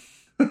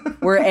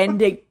 We're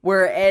ending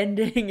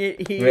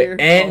it here. We're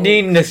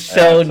ending the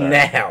show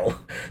now.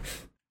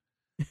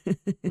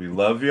 We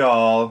love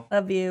y'all.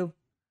 Love you.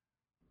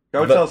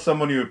 Go tell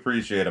someone you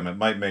appreciate them. It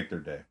might make their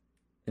day.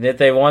 And if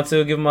they want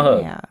to, give them a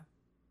hug. Yeah.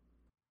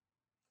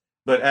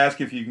 But ask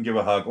if you can give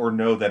a hug or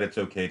know that it's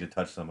okay to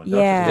touch someone.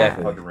 Yeah. Don't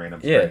just hug a random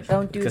stranger.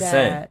 Don't do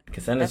Consent. that.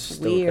 Consent is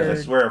still weird.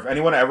 I swear, if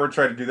anyone ever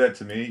tried to do that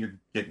to me, you're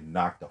getting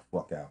knocked the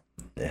fuck out.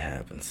 It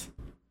happens.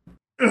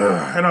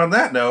 And on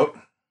that note,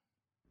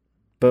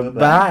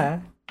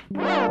 bye-bye.